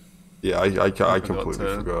 Yeah, I completely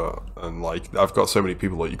forgot. And like, I've got so many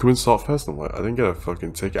people like, you come in Sotfest? I'm like, I didn't get a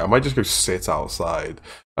fucking ticket. I might just go sit outside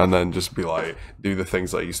and then just be like, do the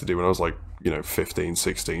things that I used to do when I was like, 15,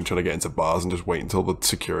 16, trying to get into bars and just wait until the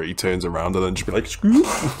security turns around and then just be like,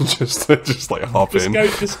 just like hop in.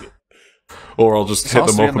 Or I'll just hit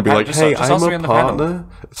them up and be like, hey, I'm a partner,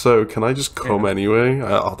 so can I just come anyway?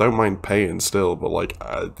 I don't mind paying still, but like,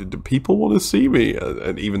 do people want to see me?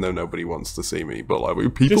 And even though nobody wants to see me, but like,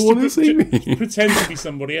 people want to see me. Pretend to be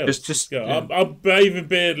somebody else. Just go, yeah. I'm David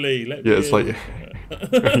Beardley. It's like,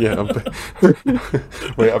 yeah.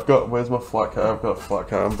 Wait, where's my flat cat? I've got a flat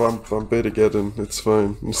cat. I'm Beardageddon. It's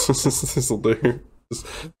fine. This'll do.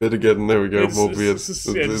 Beardageddon, there we go. More beard. Just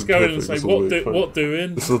go in and say, what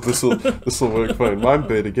doing? This'll work fine. I'm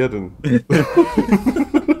Beardageddon.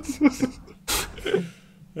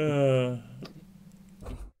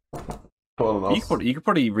 You could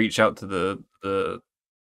probably reach out to the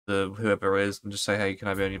whoever it is and just say, hey, can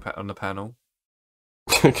I be on the panel?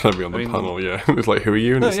 Can I be on the panel? Yeah. It's like, who are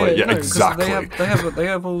you? And it's like, yeah, exactly. They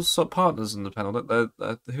have all sort of partners in the panel.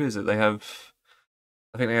 Who is it? They have.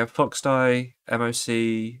 I think they have Foxdie,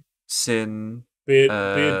 MOC, Sin, Beard,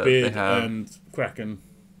 they have and Kraken.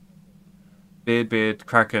 Beard,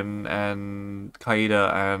 Kraken, and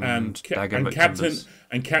Qaeda, and Captain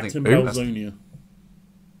Belzonia.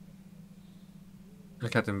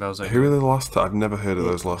 Captain Belzonia. Who are the last two? I've never heard of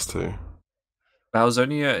those last two.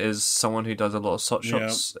 Balzonia is someone who does a lot of shot Yeah.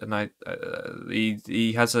 shots, and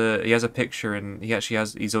he has a picture, and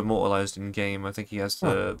he's immortalized in game. I think he has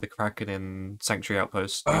the Kraken in Sanctuary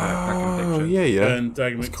Outpost. You know, that Kraken Oh, picture. yeah, yeah. And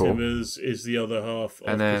Dag That's cool. McTimmers is the other half of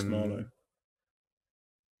And Chris then- Marlowe.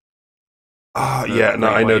 Yeah, no,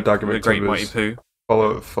 I know Dagger The Great Mighty McTimmers. Pooh.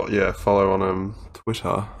 Follow on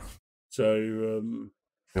Twitter. So,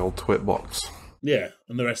 The old twit box. yeah,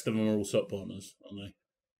 and the rest of them are all sub partners, aren't they?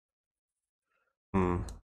 Hmm.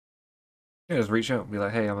 Yeah, just reach out and be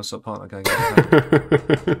like, "Hey, I'm a sub partner going."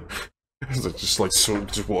 Get It's like, just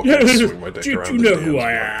walk in and swing my dick do around. you the know DMs who and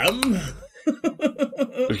I am?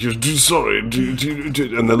 like, sorry, and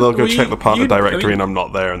then they'll go check the partner directory, and I'm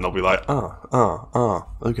not there, and they'll be like,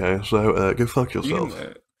 okay, so go fuck yourself.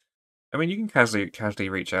 You can casually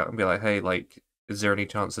reach out and be like, "Hey, like, is there any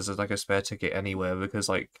chance there's like a spare ticket anywhere? Because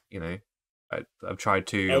like, you know, I've tried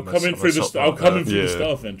to. I'll come in through the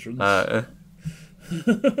staff entrance.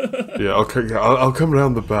 Yeah, I'll come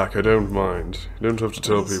round the back. I don't mind. You don't have to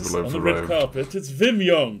tell people on I've the red arrived. carpet. It's Vim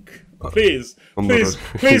Yonk. Please, On the please,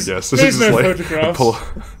 red- please, yes, please, this is no like photographs.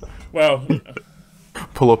 Well,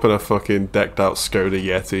 pull up in a fucking decked out Skoda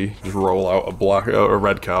Yeti, just roll out a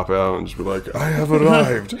red carpet out, and just be like, "I have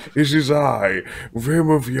arrived. It is I, Vim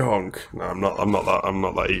of Yonk." No, I'm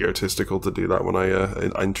not that egotistical to do that when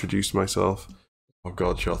I introduce myself. Oh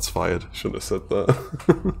god, shots fired. Shouldn't have said that.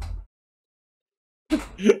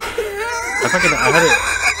 I had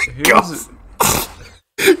it. Who was it?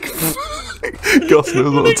 Gus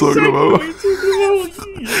knows what I'm talking about.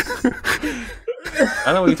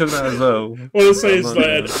 I know what you're talking about as well. Well, I'll say it's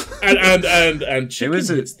like, and chicken was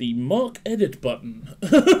it? hits the mark edit button.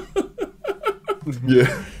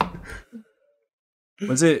 Yeah.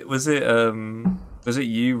 Was it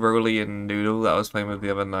you, Rolly, and Noodle that I was playing with the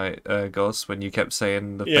other night, Goss, when you kept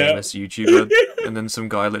saying the Yeah. famous YouTuber, and then some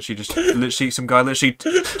guy literally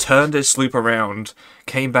turned his sloop around,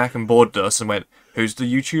 came back and boarded us, and went, "Who's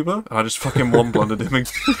the YouTuber?" And I just fucking one blundered him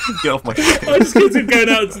and get off my shit. I just kept going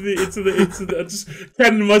out into the I just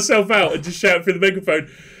cannon myself out and just shout through the megaphone,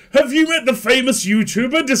 "Have you met the famous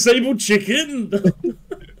YouTuber Disabled Chicken?"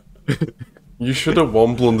 You should have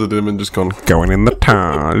one blundered him and just gone, "Going in the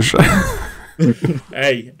Taj."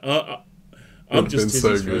 Hey, I'm Would've just been so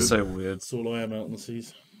Tizzy's good. friend. So weird. That's all I am out on the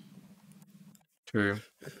seas. True.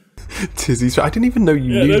 Tizzy's. I didn't even know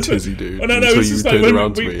you knew that's Tizzy, dude. Oh, no, until it's you just turned like when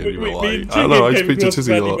around to me and you were me like, and "I don't know, I Chicken speak to came across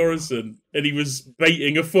Tizzy a Randy lot." Morrison, and he was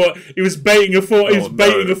baiting a fort. He was baiting a fort. He was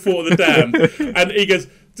baiting a fort of the dam, and he goes,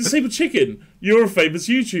 "Disabled Chicken, you're a famous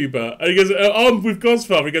YouTuber." And he goes, "I'm with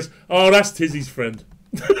Godfather." He goes, "Oh, that's Tizzy's friend."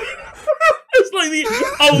 It's like the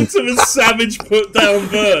ultimate savage put down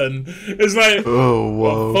burn. It's like, Oh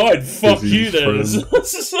wow! well, fine, fuck Tizzy's you then.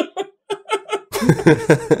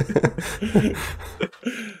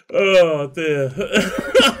 Oh dear.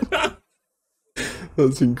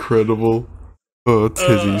 That's incredible. Oh,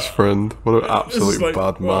 Tizzy's friend. What an It's absolute like,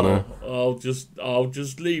 bad well, manner. I'll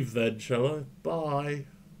just leave then, shall I? Bye.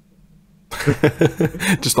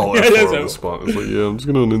 Just all Yeah, F4 that's on a- the spot. It's like, yeah, I'm just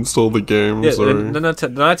gonna uninstall the game. Yeah, Sorry. then I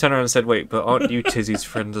turned around and said, "Wait, but aren't you Tizzy's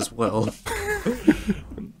friend as well?"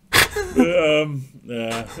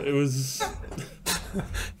 Yeah, it was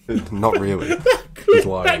Not really. He's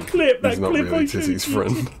lying. that clip. He's not I really showed Tizzy's you.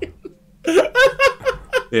 friend.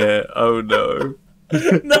 Yeah. Oh no.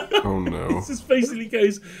 No, Oh no. it just basically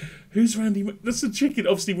goes, "Who's Randy?" That's the Chicken.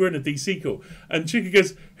 Obviously, we're in a DC call, and Chicken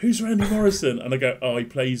goes, "Who's Randy Morrison?" And I go, "Oh, he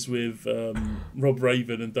plays with Rob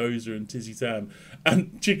Raven and Dozer and Tizzy Tam."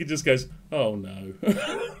 And Chicken just goes, "Oh no."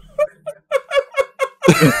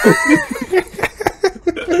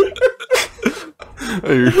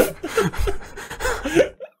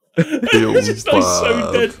 It's just like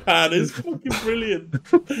so deadpan. It's fucking brilliant.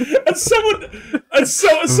 And someone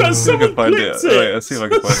Find clipped it. it. Wait, let's see if I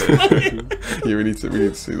can find it. Yeah, we need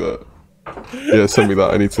to see that. Yeah, send me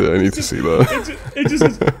that. I need to see that. It just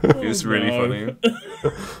is, It was really funny.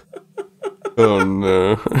 Oh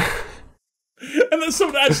no. And then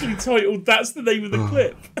someone actually titled, "That's the name of the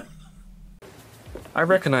clip." I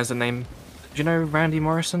recognise the name. Do you know Randy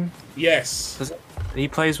Morrison? Yes. He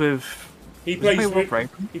plays with. He Does he plays play with Rob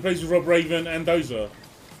Raven? He plays with Rob Raven and Dozer.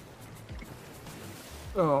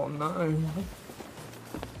 Oh no.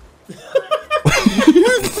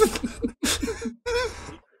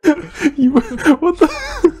 What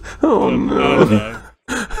the? Oh no. no.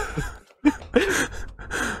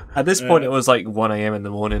 At this point, it was like 1 a.m. in the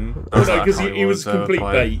morning. I was like, Because I can't he was even complete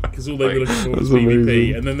reply. bait, because all they were looking for was That's PvP,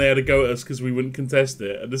 amazing. and then they had to go at us because we wouldn't contest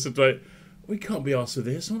it. And this is like, we can't be asked for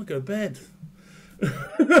this. I want to go to bed.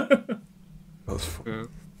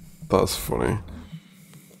 That's funny.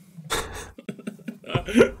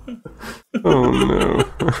 Oh no.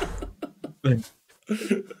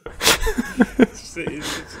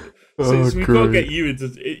 So we've got to great. get you into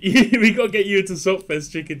we got to get you into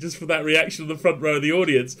Sockfest Chicken just for that reaction on the front row of the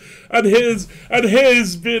audience. And here's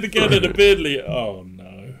Beard again and a Beardly. Oh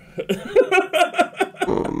no.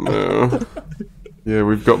 Oh no. Yeah,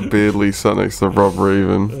 we've got Beardly sat next to Rob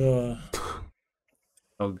Raven.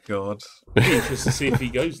 Oh god. Be interested to see if he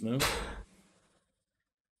goes now.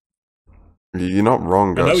 You're not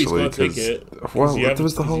wrong, I know he's actually. got a ticket. Well, he there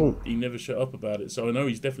was the because whole. he never shut up about it, so I know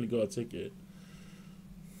he's definitely got a ticket.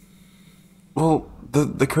 Well,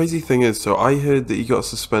 the crazy thing is, so I heard that he got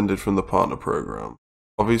suspended from the partner program.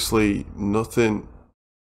 Obviously, nothing.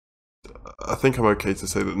 I think I'm okay to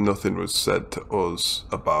say that nothing was said to us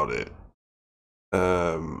about it.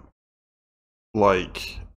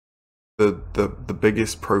 Like the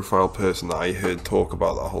biggest profile person that I heard talk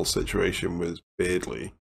about that whole situation was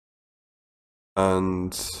Beardly,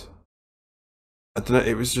 and I don't know.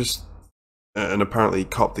 It was just, and apparently he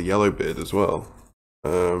copped the yellow beard as well.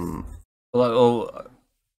 Well,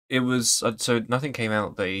 it was so nothing came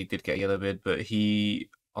out that he did get a yellow beard, but he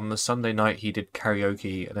on the Sunday night he did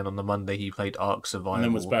karaoke, and then on the Monday he played Ark Survival. And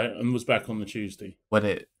then was back on the Tuesday. When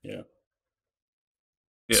it Yeah.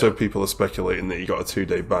 So people are speculating that he got a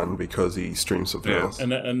 2-day ban because he streamed something else.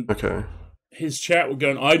 And Okay. his chat were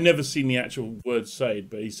going. I'd never seen the actual words said,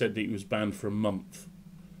 but he said that he was banned for a month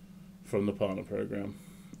from the partner program.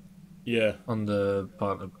 Yeah. on the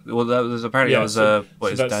partner. Well, that was apparently that was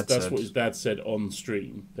what his dad that's said. what his dad said on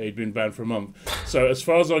stream. They'd been banned for a month. So as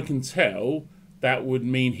far as I can tell, that would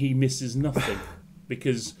mean he misses nothing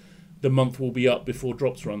because the month will be up before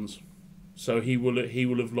drops runs. So he will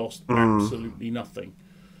have lost absolutely nothing.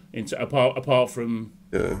 Apart from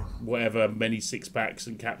whatever many 6-packs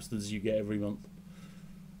and capsters you get every month.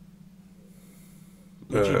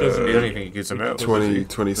 Which he doesn't. I don't even think he gives them out.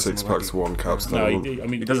 26 packs, one capstone. No, one. I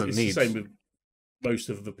mean, He doesn't it's need. the same with most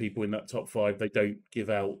of the people in that top 5. They don't give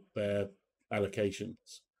out their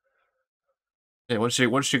allocations. Yeah, once you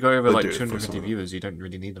go over They like do it for 250 some. viewers, you don't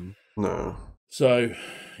really need them. No. So,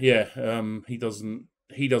 yeah, he doesn't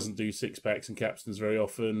do 6-packs and capstans very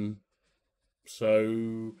often.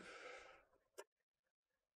 So,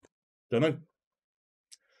 don't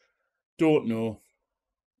know.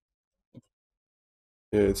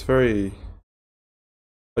 Yeah, it's very.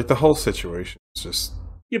 Like, the whole situation is just.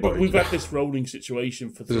 Yeah, but like, we've had this rolling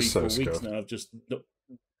situation for Just 3-4 so weeks scuffed. now of just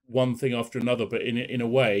one thing after another. But in a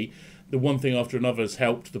way, the one thing after another has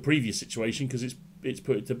helped the previous situation because it's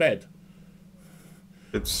put it to bed.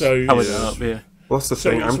 It's. So How is yeah. it up? Yeah. Well, that's the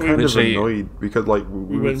So- thing. I'm so we kind of literally- annoyed because, like,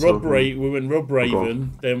 we were went Rob talking-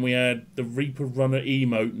 Raven, then we had the Reaper Runner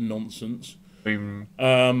emote nonsense, Boom.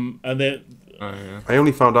 and then Oh, yeah. I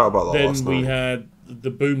only found out about that then last we night. had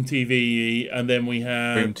the Boom TV, and then we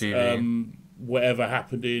had Boom TV. Whatever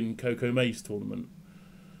happened in Coco May's tournament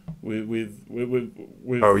with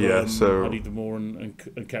Oh, yeah, so- Paddy Damore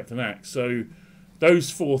and Captain Axe. So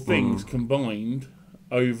those 4 things combined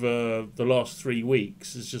over the last 3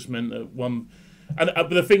 weeks has just meant that one. And but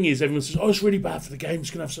the thing is, everyone says, "Oh, it's really bad for the game. It's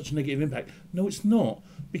going to have such a negative impact." No, it's not,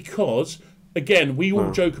 because again, we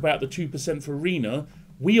all joke about the 2% for Arena.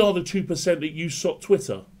 We are the 2% that use SOT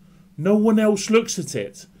Twitter. No one else looks at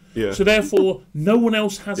it. Yeah. So therefore, no one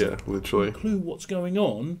else has Yeah, a literally. clue what's going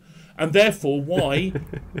on, and therefore why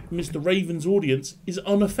Mr. Raven's audience is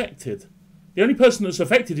unaffected. The only person that's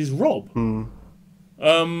affected is Rob.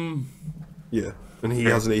 Yeah, and he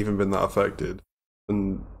hasn't even been that affected.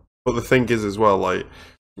 But the thing is, as well, like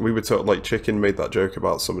we were talking, like Chicken made that joke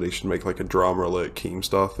about somebody should make like a drama alert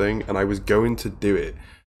Keemstar thing, and I was going to do it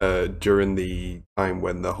during the time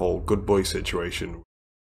when the whole good boy situation was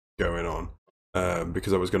going on.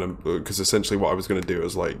 Because essentially what I was gonna do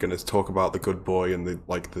was like gonna talk about the good boy and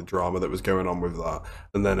the drama that was going on with that,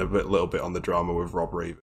 and then little bit on the drama with Rob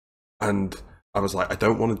Raven. And I was like, I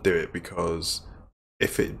don't want to do it because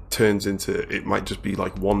if it turns into, it might just be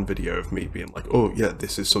like one video of me being like, oh yeah,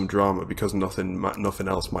 this is some drama, because nothing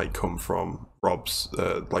else might come from Rob's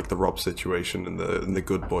like the Rob situation, and the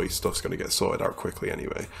good boy stuff's gonna get sorted out quickly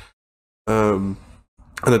anyway.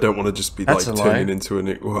 And I don't want to just be That's like a turning lie. into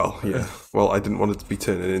I didn't want it to be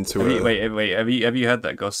turning into Wait. Have you heard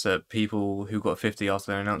that, Goss? That people who got 50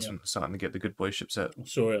 after their announcement are starting to get the good boy ship set. I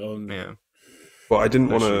saw it on. Yeah. But I didn't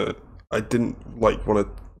want That's to. I didn't like want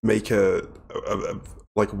to make a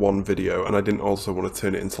like one video, and I didn't also want to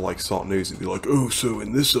turn it into like SOT news and be like, oh, so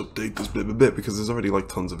in this update there's blah blah blah, because there's already like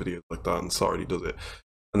tons of videos like that, and SOT already does it.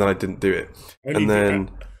 And then I didn't do it, Only and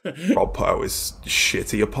then Rob put out his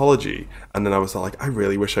shitty apology, and then I was like, I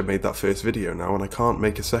really wish I made that first video now, and I can't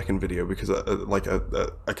make a second video because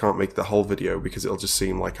I can't make the whole video because it'll just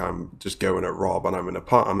seem like I'm just going at Rob, and I'm in the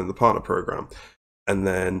partner program. And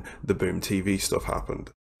then the Boom TV stuff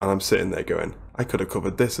happened, and I'm sitting there going, I could have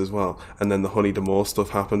covered this as well. And then the Honey Damore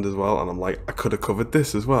stuff happened as well, and I'm like, I could have covered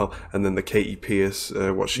this as well. And then the Katie Pierce,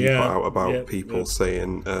 what she put out about people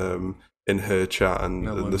saying in her chat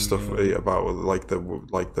and the stuff about like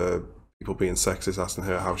the people being sexist, asking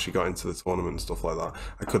her how she got into the tournament and stuff like that.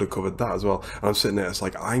 I could have covered that as well. And I'm sitting there, it's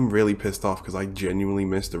like, I'm really pissed off because I genuinely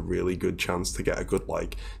missed a really good chance to get a good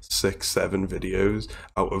like 6-7 videos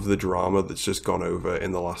out of the drama that's just gone over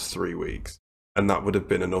in the last 3 weeks. And that would have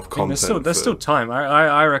been enough content. There's still time.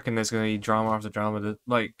 I reckon there's going to be drama after drama that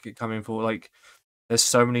like coming forward. Like there's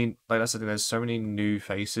so many, like that's the thing. There's so many new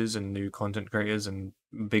faces and new content creators and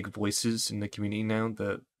big voices in the community now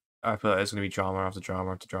that I feel like there's going to be drama after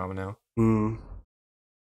drama after drama now.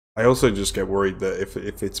 I also just get worried that if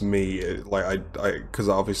it's me, like I because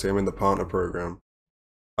obviously I'm in the partner program.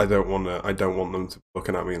 I don't want them to be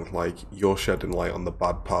looking at me and like, you're shedding light on the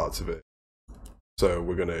bad parts of it, so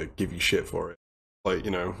we're gonna give you shit for it. Like,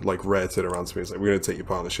 you know, like Rare turned around to me, it's like, we're gonna take your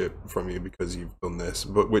partnership from you because you've done this,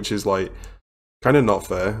 but which is like kind of not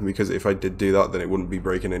fair, because if I did do that, then it wouldn't be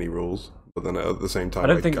breaking any rules. But then at the same time, I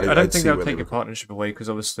don't think they'll take your partnership away, because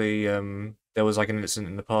obviously there was like an incident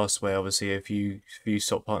in the past where obviously a few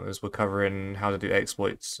stock partners were covering how to do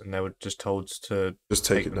exploits, and they were just told to just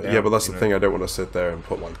take it down. Yeah, but that's the thing. I don't want to sit there and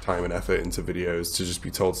put like time and effort into videos to just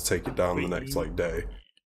be told to take it down the next like day.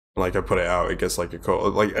 Like I put it out, it gets like a call.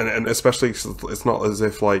 Like and especially it's not as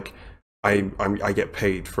if like I get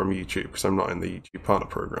paid from YouTube, because I'm not in the YouTube partner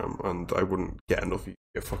program, and I wouldn't get enough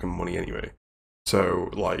fucking money anyway. So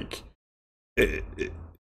like,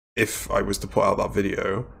 if I was to put out that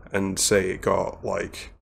video and say it got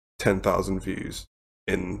like 10,000 views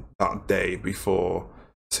in that day before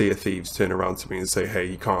Sea of Thieves turn around to me and say, hey,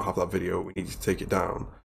 you can't have that video, we need you to take it down,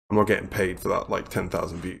 I'm not getting paid for that like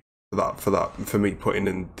 10,000 views. For me putting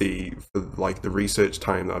in the research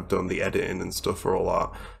time that I've done, the editing and stuff for all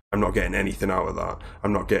that. I'm not getting anything out of that.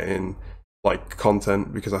 I'm not getting like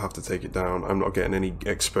content because I have to take it down. I'm not getting any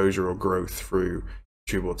exposure or growth through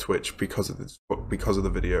YouTube or Twitch because of the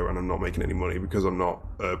video, and I'm not making any money because I'm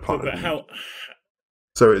not part of it.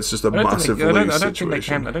 So it's just a massive lose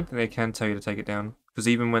situation. I don't think they can tell you to take it down, because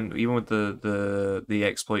even with the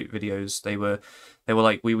exploit videos, they were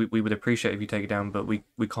like, we would appreciate if you take it down, but we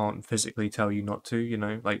can't physically tell you not to. You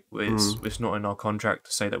know, like it's not in our contract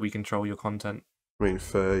to say that we control your content. I mean,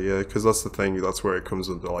 fair, yeah, because that's the thing. That's where it comes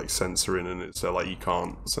under like censoring, and it's like you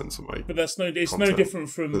can't censor my. But it's no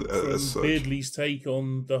different from Beardley's take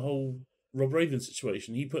on the whole Rob Raven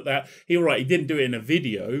situation. He put that he didn't do it in a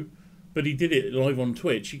video, but he did it live on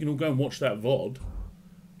Twitch. You can all go and watch that VOD.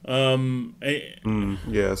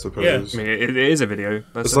 Yeah, I suppose. Yeah. I mean, it is a video.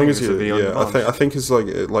 As long as I think it's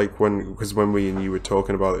like when we and you were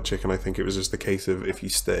talking about it, Chicken. I think it was just the case of if you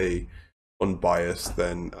stay unbiased,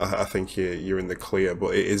 then I think you're in the clear.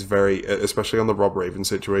 But it is very, especially on the Rob Raven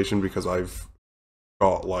situation, because I've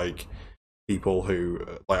got like people who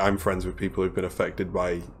like I'm friends with people who've been affected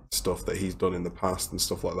by stuff that he's done in the past and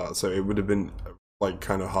stuff like that. So it would have been like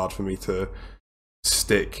kind of hard for me to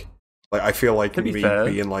stick. Like I feel like me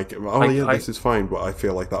being like, this is fine, but I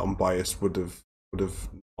feel like that unbiased would have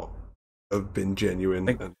not been genuine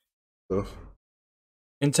and stuff.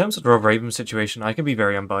 In terms of the Rob Raven situation, I can be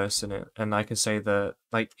very unbiased in it, and I can say that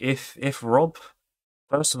like if Rob,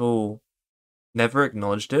 first of all, never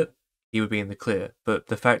acknowledged it, he would be in the clear. But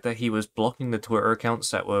the fact that he was blocking the Twitter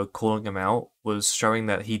accounts that were calling him out was showing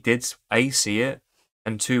that he did A, see it,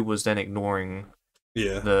 and 2, was then ignoring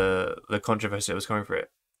the controversy that was coming for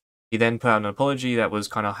it. He then put out an apology that was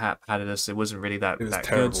kind of haphazardous. It wasn't really that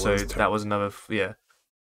good, so that was another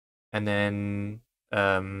And then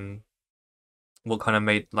what kind of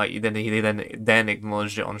made like then he then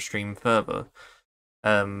acknowledged it on stream further.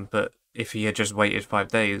 But if he had just waited 5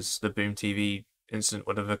 days, the Boom TV incident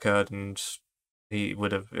would have occurred, and it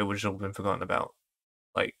would have all been forgotten about.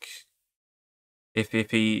 Like if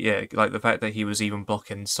he like the fact that he was even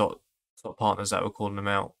blocking sort partners that were calling him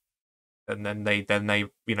out, and then they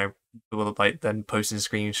were like then posting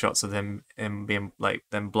screenshots of him being like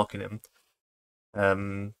them blocking him.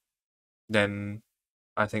 Then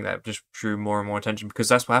I think that just drew more and more attention, because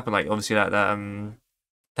that's what happened. Like obviously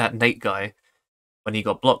that Nate guy, when he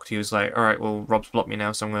got blocked, he was like, all right, well, Rob's blocked me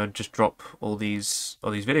now, so I'm gonna just drop all these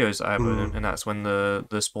videos that I have, and that's when the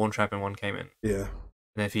spawn trapping one came in. Yeah.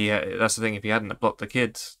 And that's the thing, if he hadn't blocked the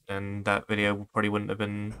kids, then that video probably wouldn't have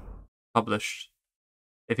been published.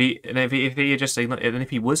 If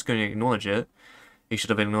he was going to acknowledge it, he should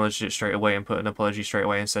have acknowledged it straight away and put an apology straight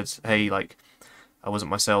away and said, "Hey, like, I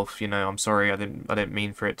wasn't myself. I'm sorry. I didn't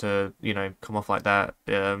mean for it to, come off like that.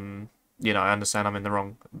 I understand I'm in the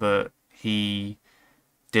wrong." But he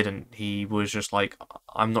didn't. He was just like,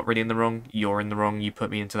 "I'm not really in the wrong. You're in the wrong. You put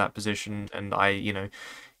me into that position, and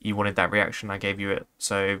you wanted that reaction. I gave you it.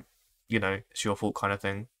 So, it's your fault," kind of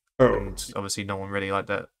thing. Oh. And obviously, no one really liked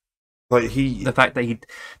that. Like The fact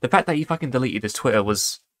that he fucking deleted his Twitter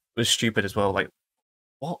was stupid as well. Like,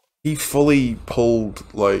 what? he fully pulled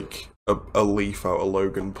like a leaf out of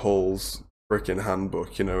Logan Paul's frickin'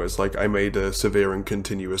 handbook. It's like, I made a severe and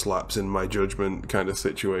continuous lapse in my judgment kind of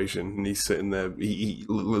situation, and he's sitting there. He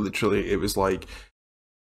literally, it was like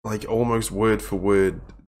almost word for word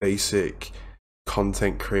basic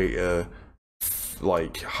content creator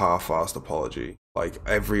like half-assed apology. Like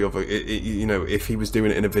every other, if he was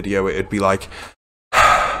doing it in a video, it'd be like,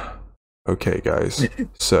 okay, guys,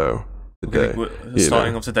 so today,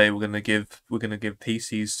 Starting off today, we're gonna give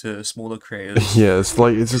PCs to smaller creators. Yeah, it's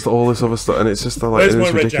just all this other stuff, and it's just like, it's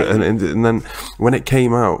ridiculous. And then when it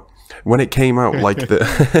came out, like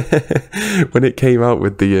the when it came out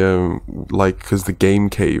with the because the Game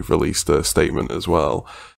Cave released a statement as well,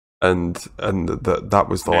 and that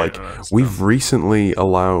was we've recently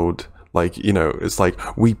allowed. It's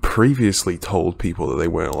like, we previously told people that they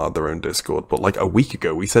weren't allowed their own Discord, but like a week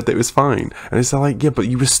ago we said that it was fine. And it's like, yeah, but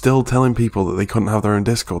you were still telling people that they couldn't have their own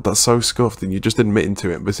Discord. That's so scuffed, and you're just admitting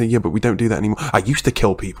to it. But saying, yeah, but we don't do that anymore. I used to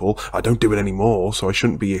kill people. I don't do it anymore, so I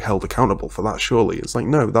shouldn't be held accountable for that, surely. It's like,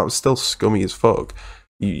 no, that was still scummy as fuck.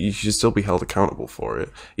 You should still be held accountable for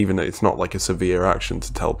it, even though it's not like a severe action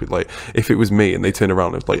to tell people. Like, if it was me and they turn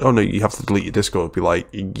around and it's like, oh no, you have to delete your Discord, I'd be like,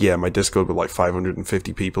 yeah, my Discord with like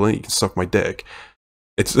 550 people in it, you can suck my dick.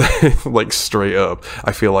 It's like, straight up,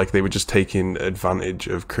 I feel like they were just taking advantage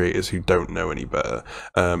of creators who don't know any better,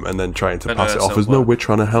 and then trying to pass it off as, no, we're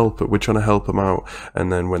trying to help them out.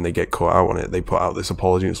 And then when they get caught out on it, they put out this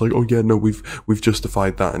apology, and it's like, oh yeah, no, we've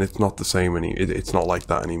justified that, and it's not the same it's not like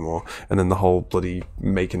that anymore. And then the whole bloody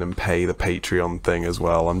making them pay the Patreon thing as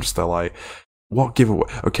well. I'm just there like, what giveaway?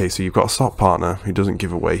 Okay, so you've got a stock partner who doesn't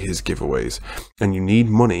give away his giveaways, and you need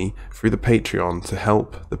money through the Patreon to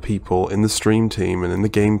help the people in the stream team and in the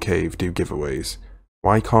Game Cave do giveaways.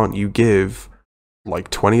 Why can't you give like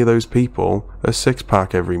 20 of those people a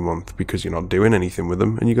 6-pack every month, because you're not doing anything with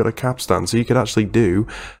them and you got a capstan? So you could actually do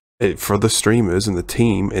it for the streamers and the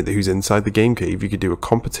team who's inside the Game Cave. You could do a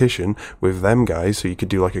competition with them guys, so you could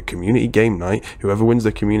do like a community game night. Whoever wins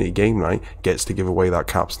the community game night gets to give away that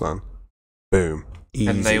capstan. Boom. Easy.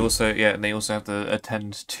 And they also have to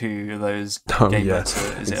attend to those game nights.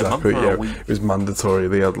 Is exactly, it a month or a week? It was mandatory.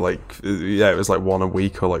 They had it was like 1 a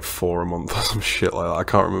week or like 4 a month or some shit like that. I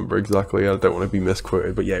can't remember exactly. I don't want to be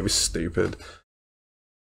misquoted, but yeah, it was stupid.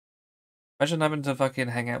 Imagine having to fucking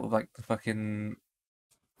hang out with like the fucking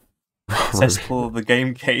cesspool of the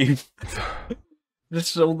Game Cave.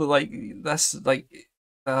 Just all the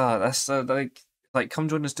like, come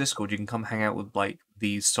join this Discord. You can come hang out with like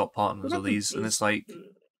these top partners or these, and it's like,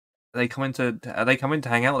 are they come in to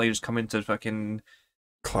hang out? Or they just come in to fucking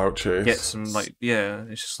clout chase, get some like, yeah.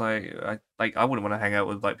 It's just like, I wouldn't want to hang out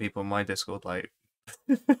with like people on my Discord. Like,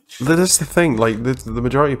 that's the thing. Like the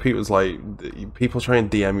majority of people is like, people try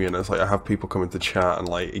and DM you, and it's like, I have people come into chat and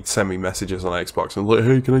like send me messages on Xbox and like,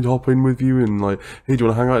 hey, can I hop in with you? And like, hey, do you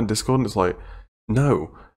want to hang out in Discord? And it's like,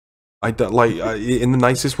 no. I don't in the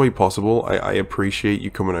nicest way possible. I appreciate you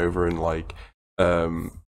coming over and like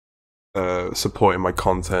supporting my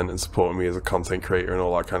content and supporting me as a content creator and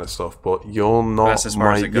all that kind of stuff, but you're not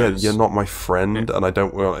you're not my friend. And I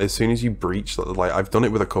don't, well, as soon as you breach that, like, I've done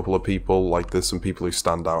it with a couple of people, like there's some people who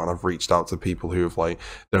stand out, and I've reached out to people who have like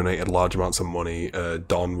donated large amounts of money.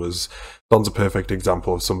 Don's a perfect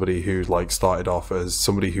example of somebody who like started off as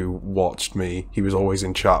somebody who watched me. He was always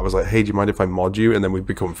in chat. I was like, hey, do you mind if I mod you? And then we've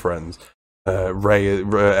become friends. Ray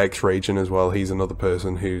X Raging as well, he's another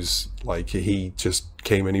person who's like, he just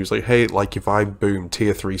came in, he was like, hey, like if I boom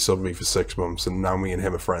tier 3 sub me for 6 months, and now me and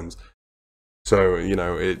him are friends. So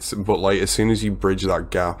it's, but like as soon as you bridge that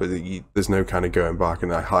gap, there's no kind of going back.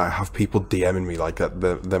 And I have people DMing me like that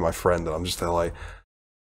they're my friend, and I'm just there like,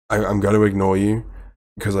 I'm going to ignore you,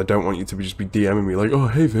 because I don't want you to just be DMing me like, oh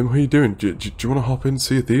hey Vim, how you doing, do you want to hop in and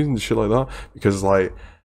see a thing and shit like that. Because like,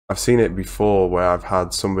 I've seen it before where I've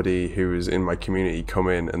had somebody who was in my community come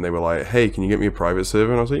in and they were like, hey, can you get me a private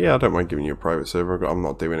server? And I was like, yeah, I don't mind giving you a private server, I'm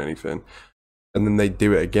not doing anything. And then they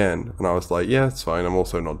do it again, and I was like, yeah, it's fine, I'm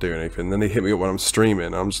also not doing anything. And then they hit me up when I'm streaming,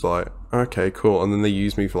 and I'm just like, okay, cool. And then they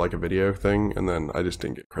use me for like a video thing, and then I just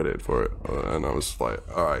didn't get credited for it. And I was like,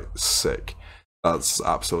 alright, sick. That's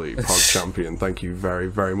absolutely Pog Champion. Thank you very,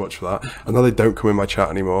 very much for that. I know they don't come in my chat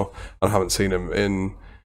anymore, and I haven't seen them in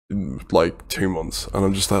like 2 months, and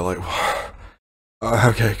I'm just like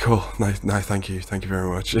okay, cool, nice, thank you very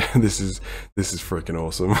much. This is freaking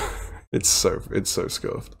awesome. It's so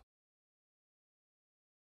scuffed.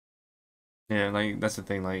 Yeah, like that's the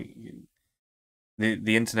thing. Like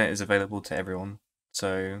the internet is available to everyone,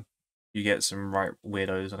 so you get some right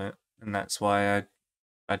weirdos on it, and that's why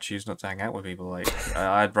I choose not to hang out with people. Like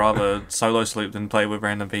I'd rather solo sleep than play with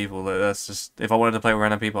random people. That's just, if I wanted to play with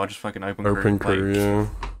random people, I'd just fucking open crew. Yeah.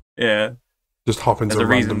 Yeah. Just hop into a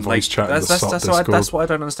random voice chat in the SOT Discord. That's what I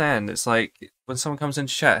don't understand. It's like when someone comes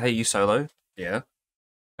into chat, hey, you solo? Yeah.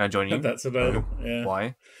 Can I join you? That's a no. Yeah.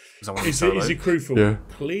 Why? Because I want to Is solo. it crucial? Yeah.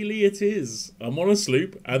 Clearly it is. I'm on a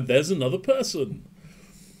sloop and there's another person.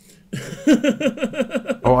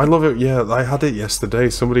 Oh, I love it. Yeah, I had it yesterday.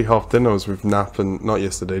 Somebody hopped in. I was with Nap, and not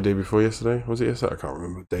yesterday, day before yesterday. Was it yesterday? I can't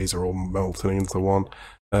remember. Days are all melting into one.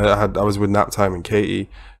 I was with Nap Time and Katie,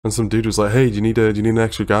 and some dude was like, "Hey, do you need an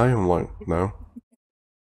extra guy?" I'm like, "No."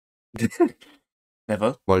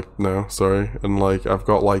 Never. Like, no, sorry. And like, I've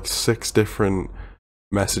got like 6 different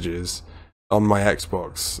messages on my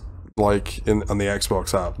Xbox, like on the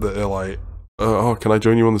Xbox app, that are like, "Oh, can I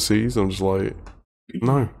join you on the seas?" I'm just like,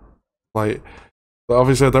 no. Like, but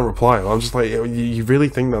obviously I don't reply. I'm just like, you really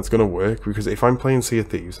think that's gonna work? Because if I'm playing Sea of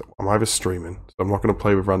Thieves, I'm either streaming, so I'm not gonna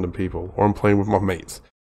play with random people, or I'm playing with my mates.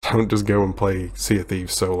 I don't just go and play Sea of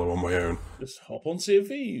Thieves solo on my own. Just hop on Sea of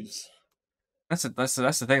Thieves. That's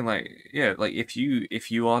the thing. Like, yeah, like if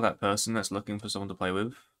you are that person that's looking for someone to play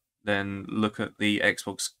with, then look at the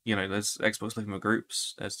Xbox. You know, there's Xbox looking for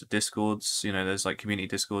groups. There's the Discords. You know, there's like community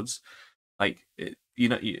Discords. Like,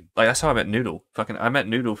 like that's how I met Noodle. I met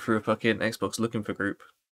Noodle through a fucking Xbox looking for group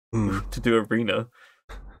to do arena.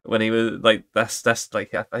 When he was like, that's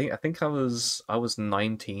like, I think I was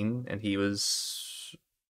 19 and he would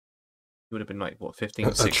have been like what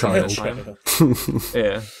 15, 16 at the time.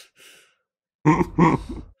 Yeah.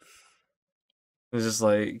 It was just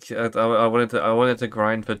like I wanted to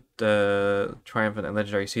grind for Triumphant and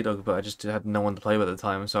Legendary Sea Dog, but I just had no one to play with at the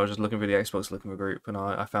time, so I was just looking for the Xbox looking for group, and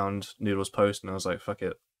I found Noodle's post, and I was like, fuck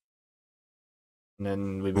it. And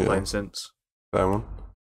then we've been playing since. Fair one.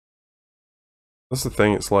 That's the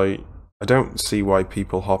thing. It's like, I don't see why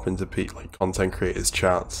people hop into like content creators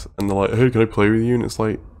chats and they're like, "Hey, can I play with you?" And it's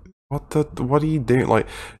like, what are you doing? Like,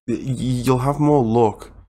 you'll have more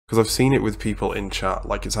luck. Because I've seen it with people in chat,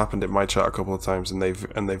 like it's happened in my chat a couple of times, and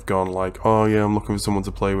they've gone like, "Oh yeah, I'm looking for someone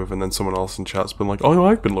to play with," and then someone else in chat's been like, "Oh,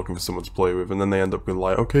 I've been looking for someone to play with," and then they end up being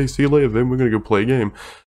like, "Okay, see you later, then we're gonna go play a game."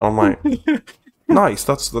 And I'm like, nice,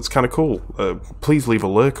 that's kind of cool. Please leave a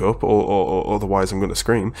lurk up, or otherwise I'm gonna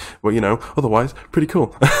scream. But you know, otherwise, pretty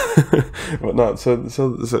cool. But no, so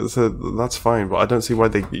that's fine. But I don't see why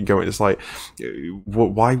they go. It's like,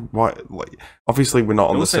 why? Like, obviously we're not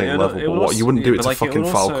on the same level. But what, you wouldn't do it to fucking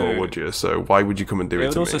Falcor, would you? So why would you come and do it to me? It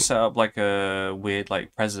would also set up like a weird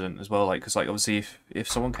like precedent as well. Like, because like obviously if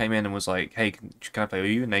someone came in and was like, "Hey, can I play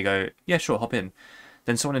with you?" and they go, "Yeah, sure, hop in."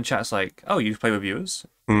 Then someone in chat's like, "Oh, you play with viewers?"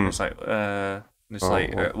 It's like,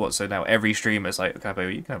 what? So now every streamer is like, "Can I play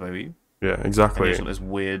with you? Can I play with you?" Yeah, exactly. And there's this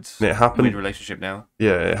weird relationship now.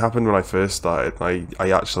 Yeah, it happened when I first started.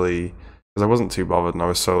 I actually, because I wasn't too bothered, and I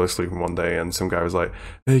was solo sleeping one day, and some guy was like,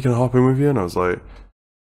 "Hey, can I hop in with you?" And I was like,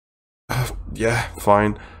 "Yeah,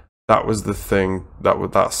 fine." That was the thing.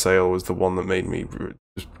 That sale was the one that made me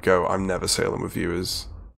just go, "I'm never sailing with viewers."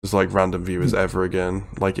 There's like random viewers ever again.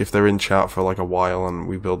 Like if they're in chat for like a while and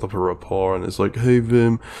we build up a rapport and it's like, "Hey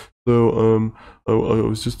Vim, so I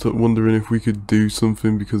was just wondering if we could do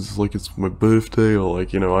something because like it's my birthday, or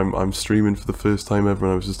like, you know, I'm streaming for the first time ever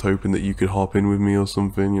and I was just hoping that you could hop in with me or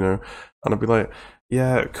something, you know." And I'd be like,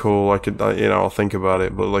 "Yeah, cool, I could, you know, I'll think about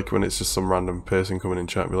it." But like when it's just some random person coming in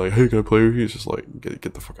chat and be like, "Hey, can I play with you?" It's just like,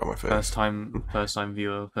 get the fuck out of my face. First time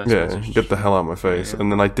viewer. Get the hell out of my face. Yeah.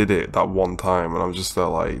 And then I did it that one time, and I was just there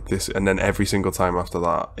like this. And then every single time after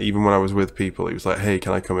that, even when I was with people, he was like, "Hey,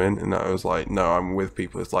 can I come in?" And I was like, "No, I'm with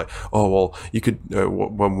people." It's like, "Oh well, you could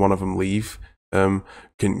when one of them leave. Can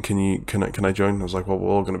I join?" I was like, "Well, we're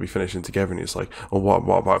all going to be finishing together." And he's like, "Oh,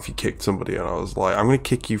 what about if you kicked somebody?" And I was like, "I'm going to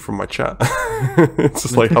kick you from my chat." It's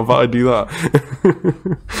just like, how about I do that?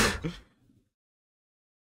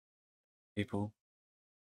 People.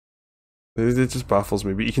 It just baffles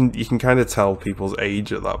me. But you can kind of tell people's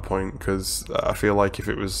age at that point, because I feel like if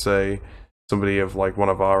it was, say, somebody of like one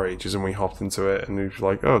of our ages and we hopped into it and we were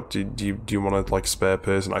like, "Oh, do you want to like spare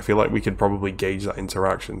person?" I feel like we could probably gauge that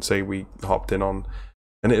interaction. Say we hopped in on,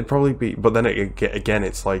 and it'd probably be, but then again,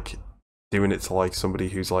 it's like doing it to like somebody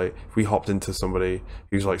who's like, if we hopped into somebody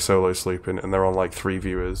who's like solo sleeping and they're on like 3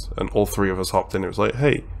 viewers and all 3 of us hopped in, it was like,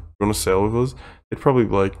 hey, you want to sail with us? They'd probably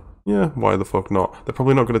be like, yeah, why the fuck not? They're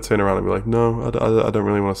probably not going to turn around and be like, no, I don't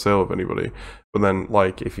really want to sail with anybody. But then,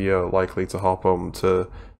 like, if you're likely to hop on to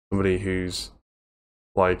somebody who's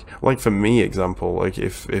like for me, example, like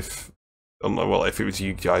if I don't know, well, if it was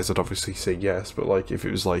you guys, I'd obviously say yes. But like, if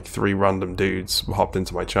it was like 3 random dudes hopped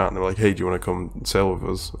into my chat and they're like, hey, do you want to come sail with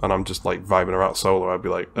us? And I'm just like vibing around solo, I'd be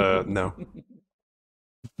like, no.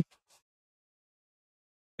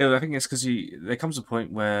 Yeah, I think it's because there comes a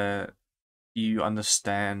point where you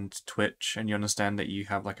understand Twitch and you understand that you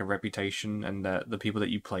have like a reputation and that the people that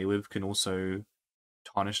you play with can also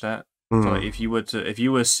tarnish that. So like, if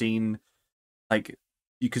you were seen like,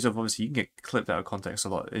 because obviously you can get clipped out of context a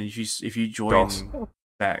lot, and if you join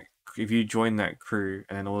that crew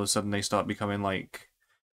and then all of a sudden they start becoming like,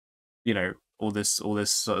 you know, all this sort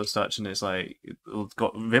of such, and it's like,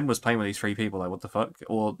 Vim was playing with these 3 people, like what the fuck?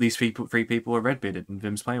 Or these 3 people are red bearded and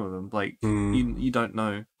Vim's playing with them, like you don't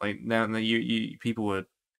know, like now you people were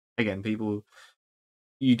people,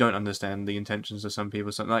 you don't understand the intentions of some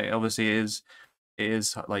people. So like obviously it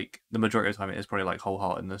is like the majority of the time it is probably like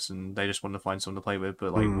wholeheartedness and they just want to find someone to play with,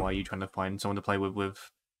 but like why are you trying to find someone to play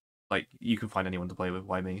with like you can find anyone to play with,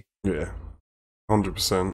 why me? Yeah, 100%.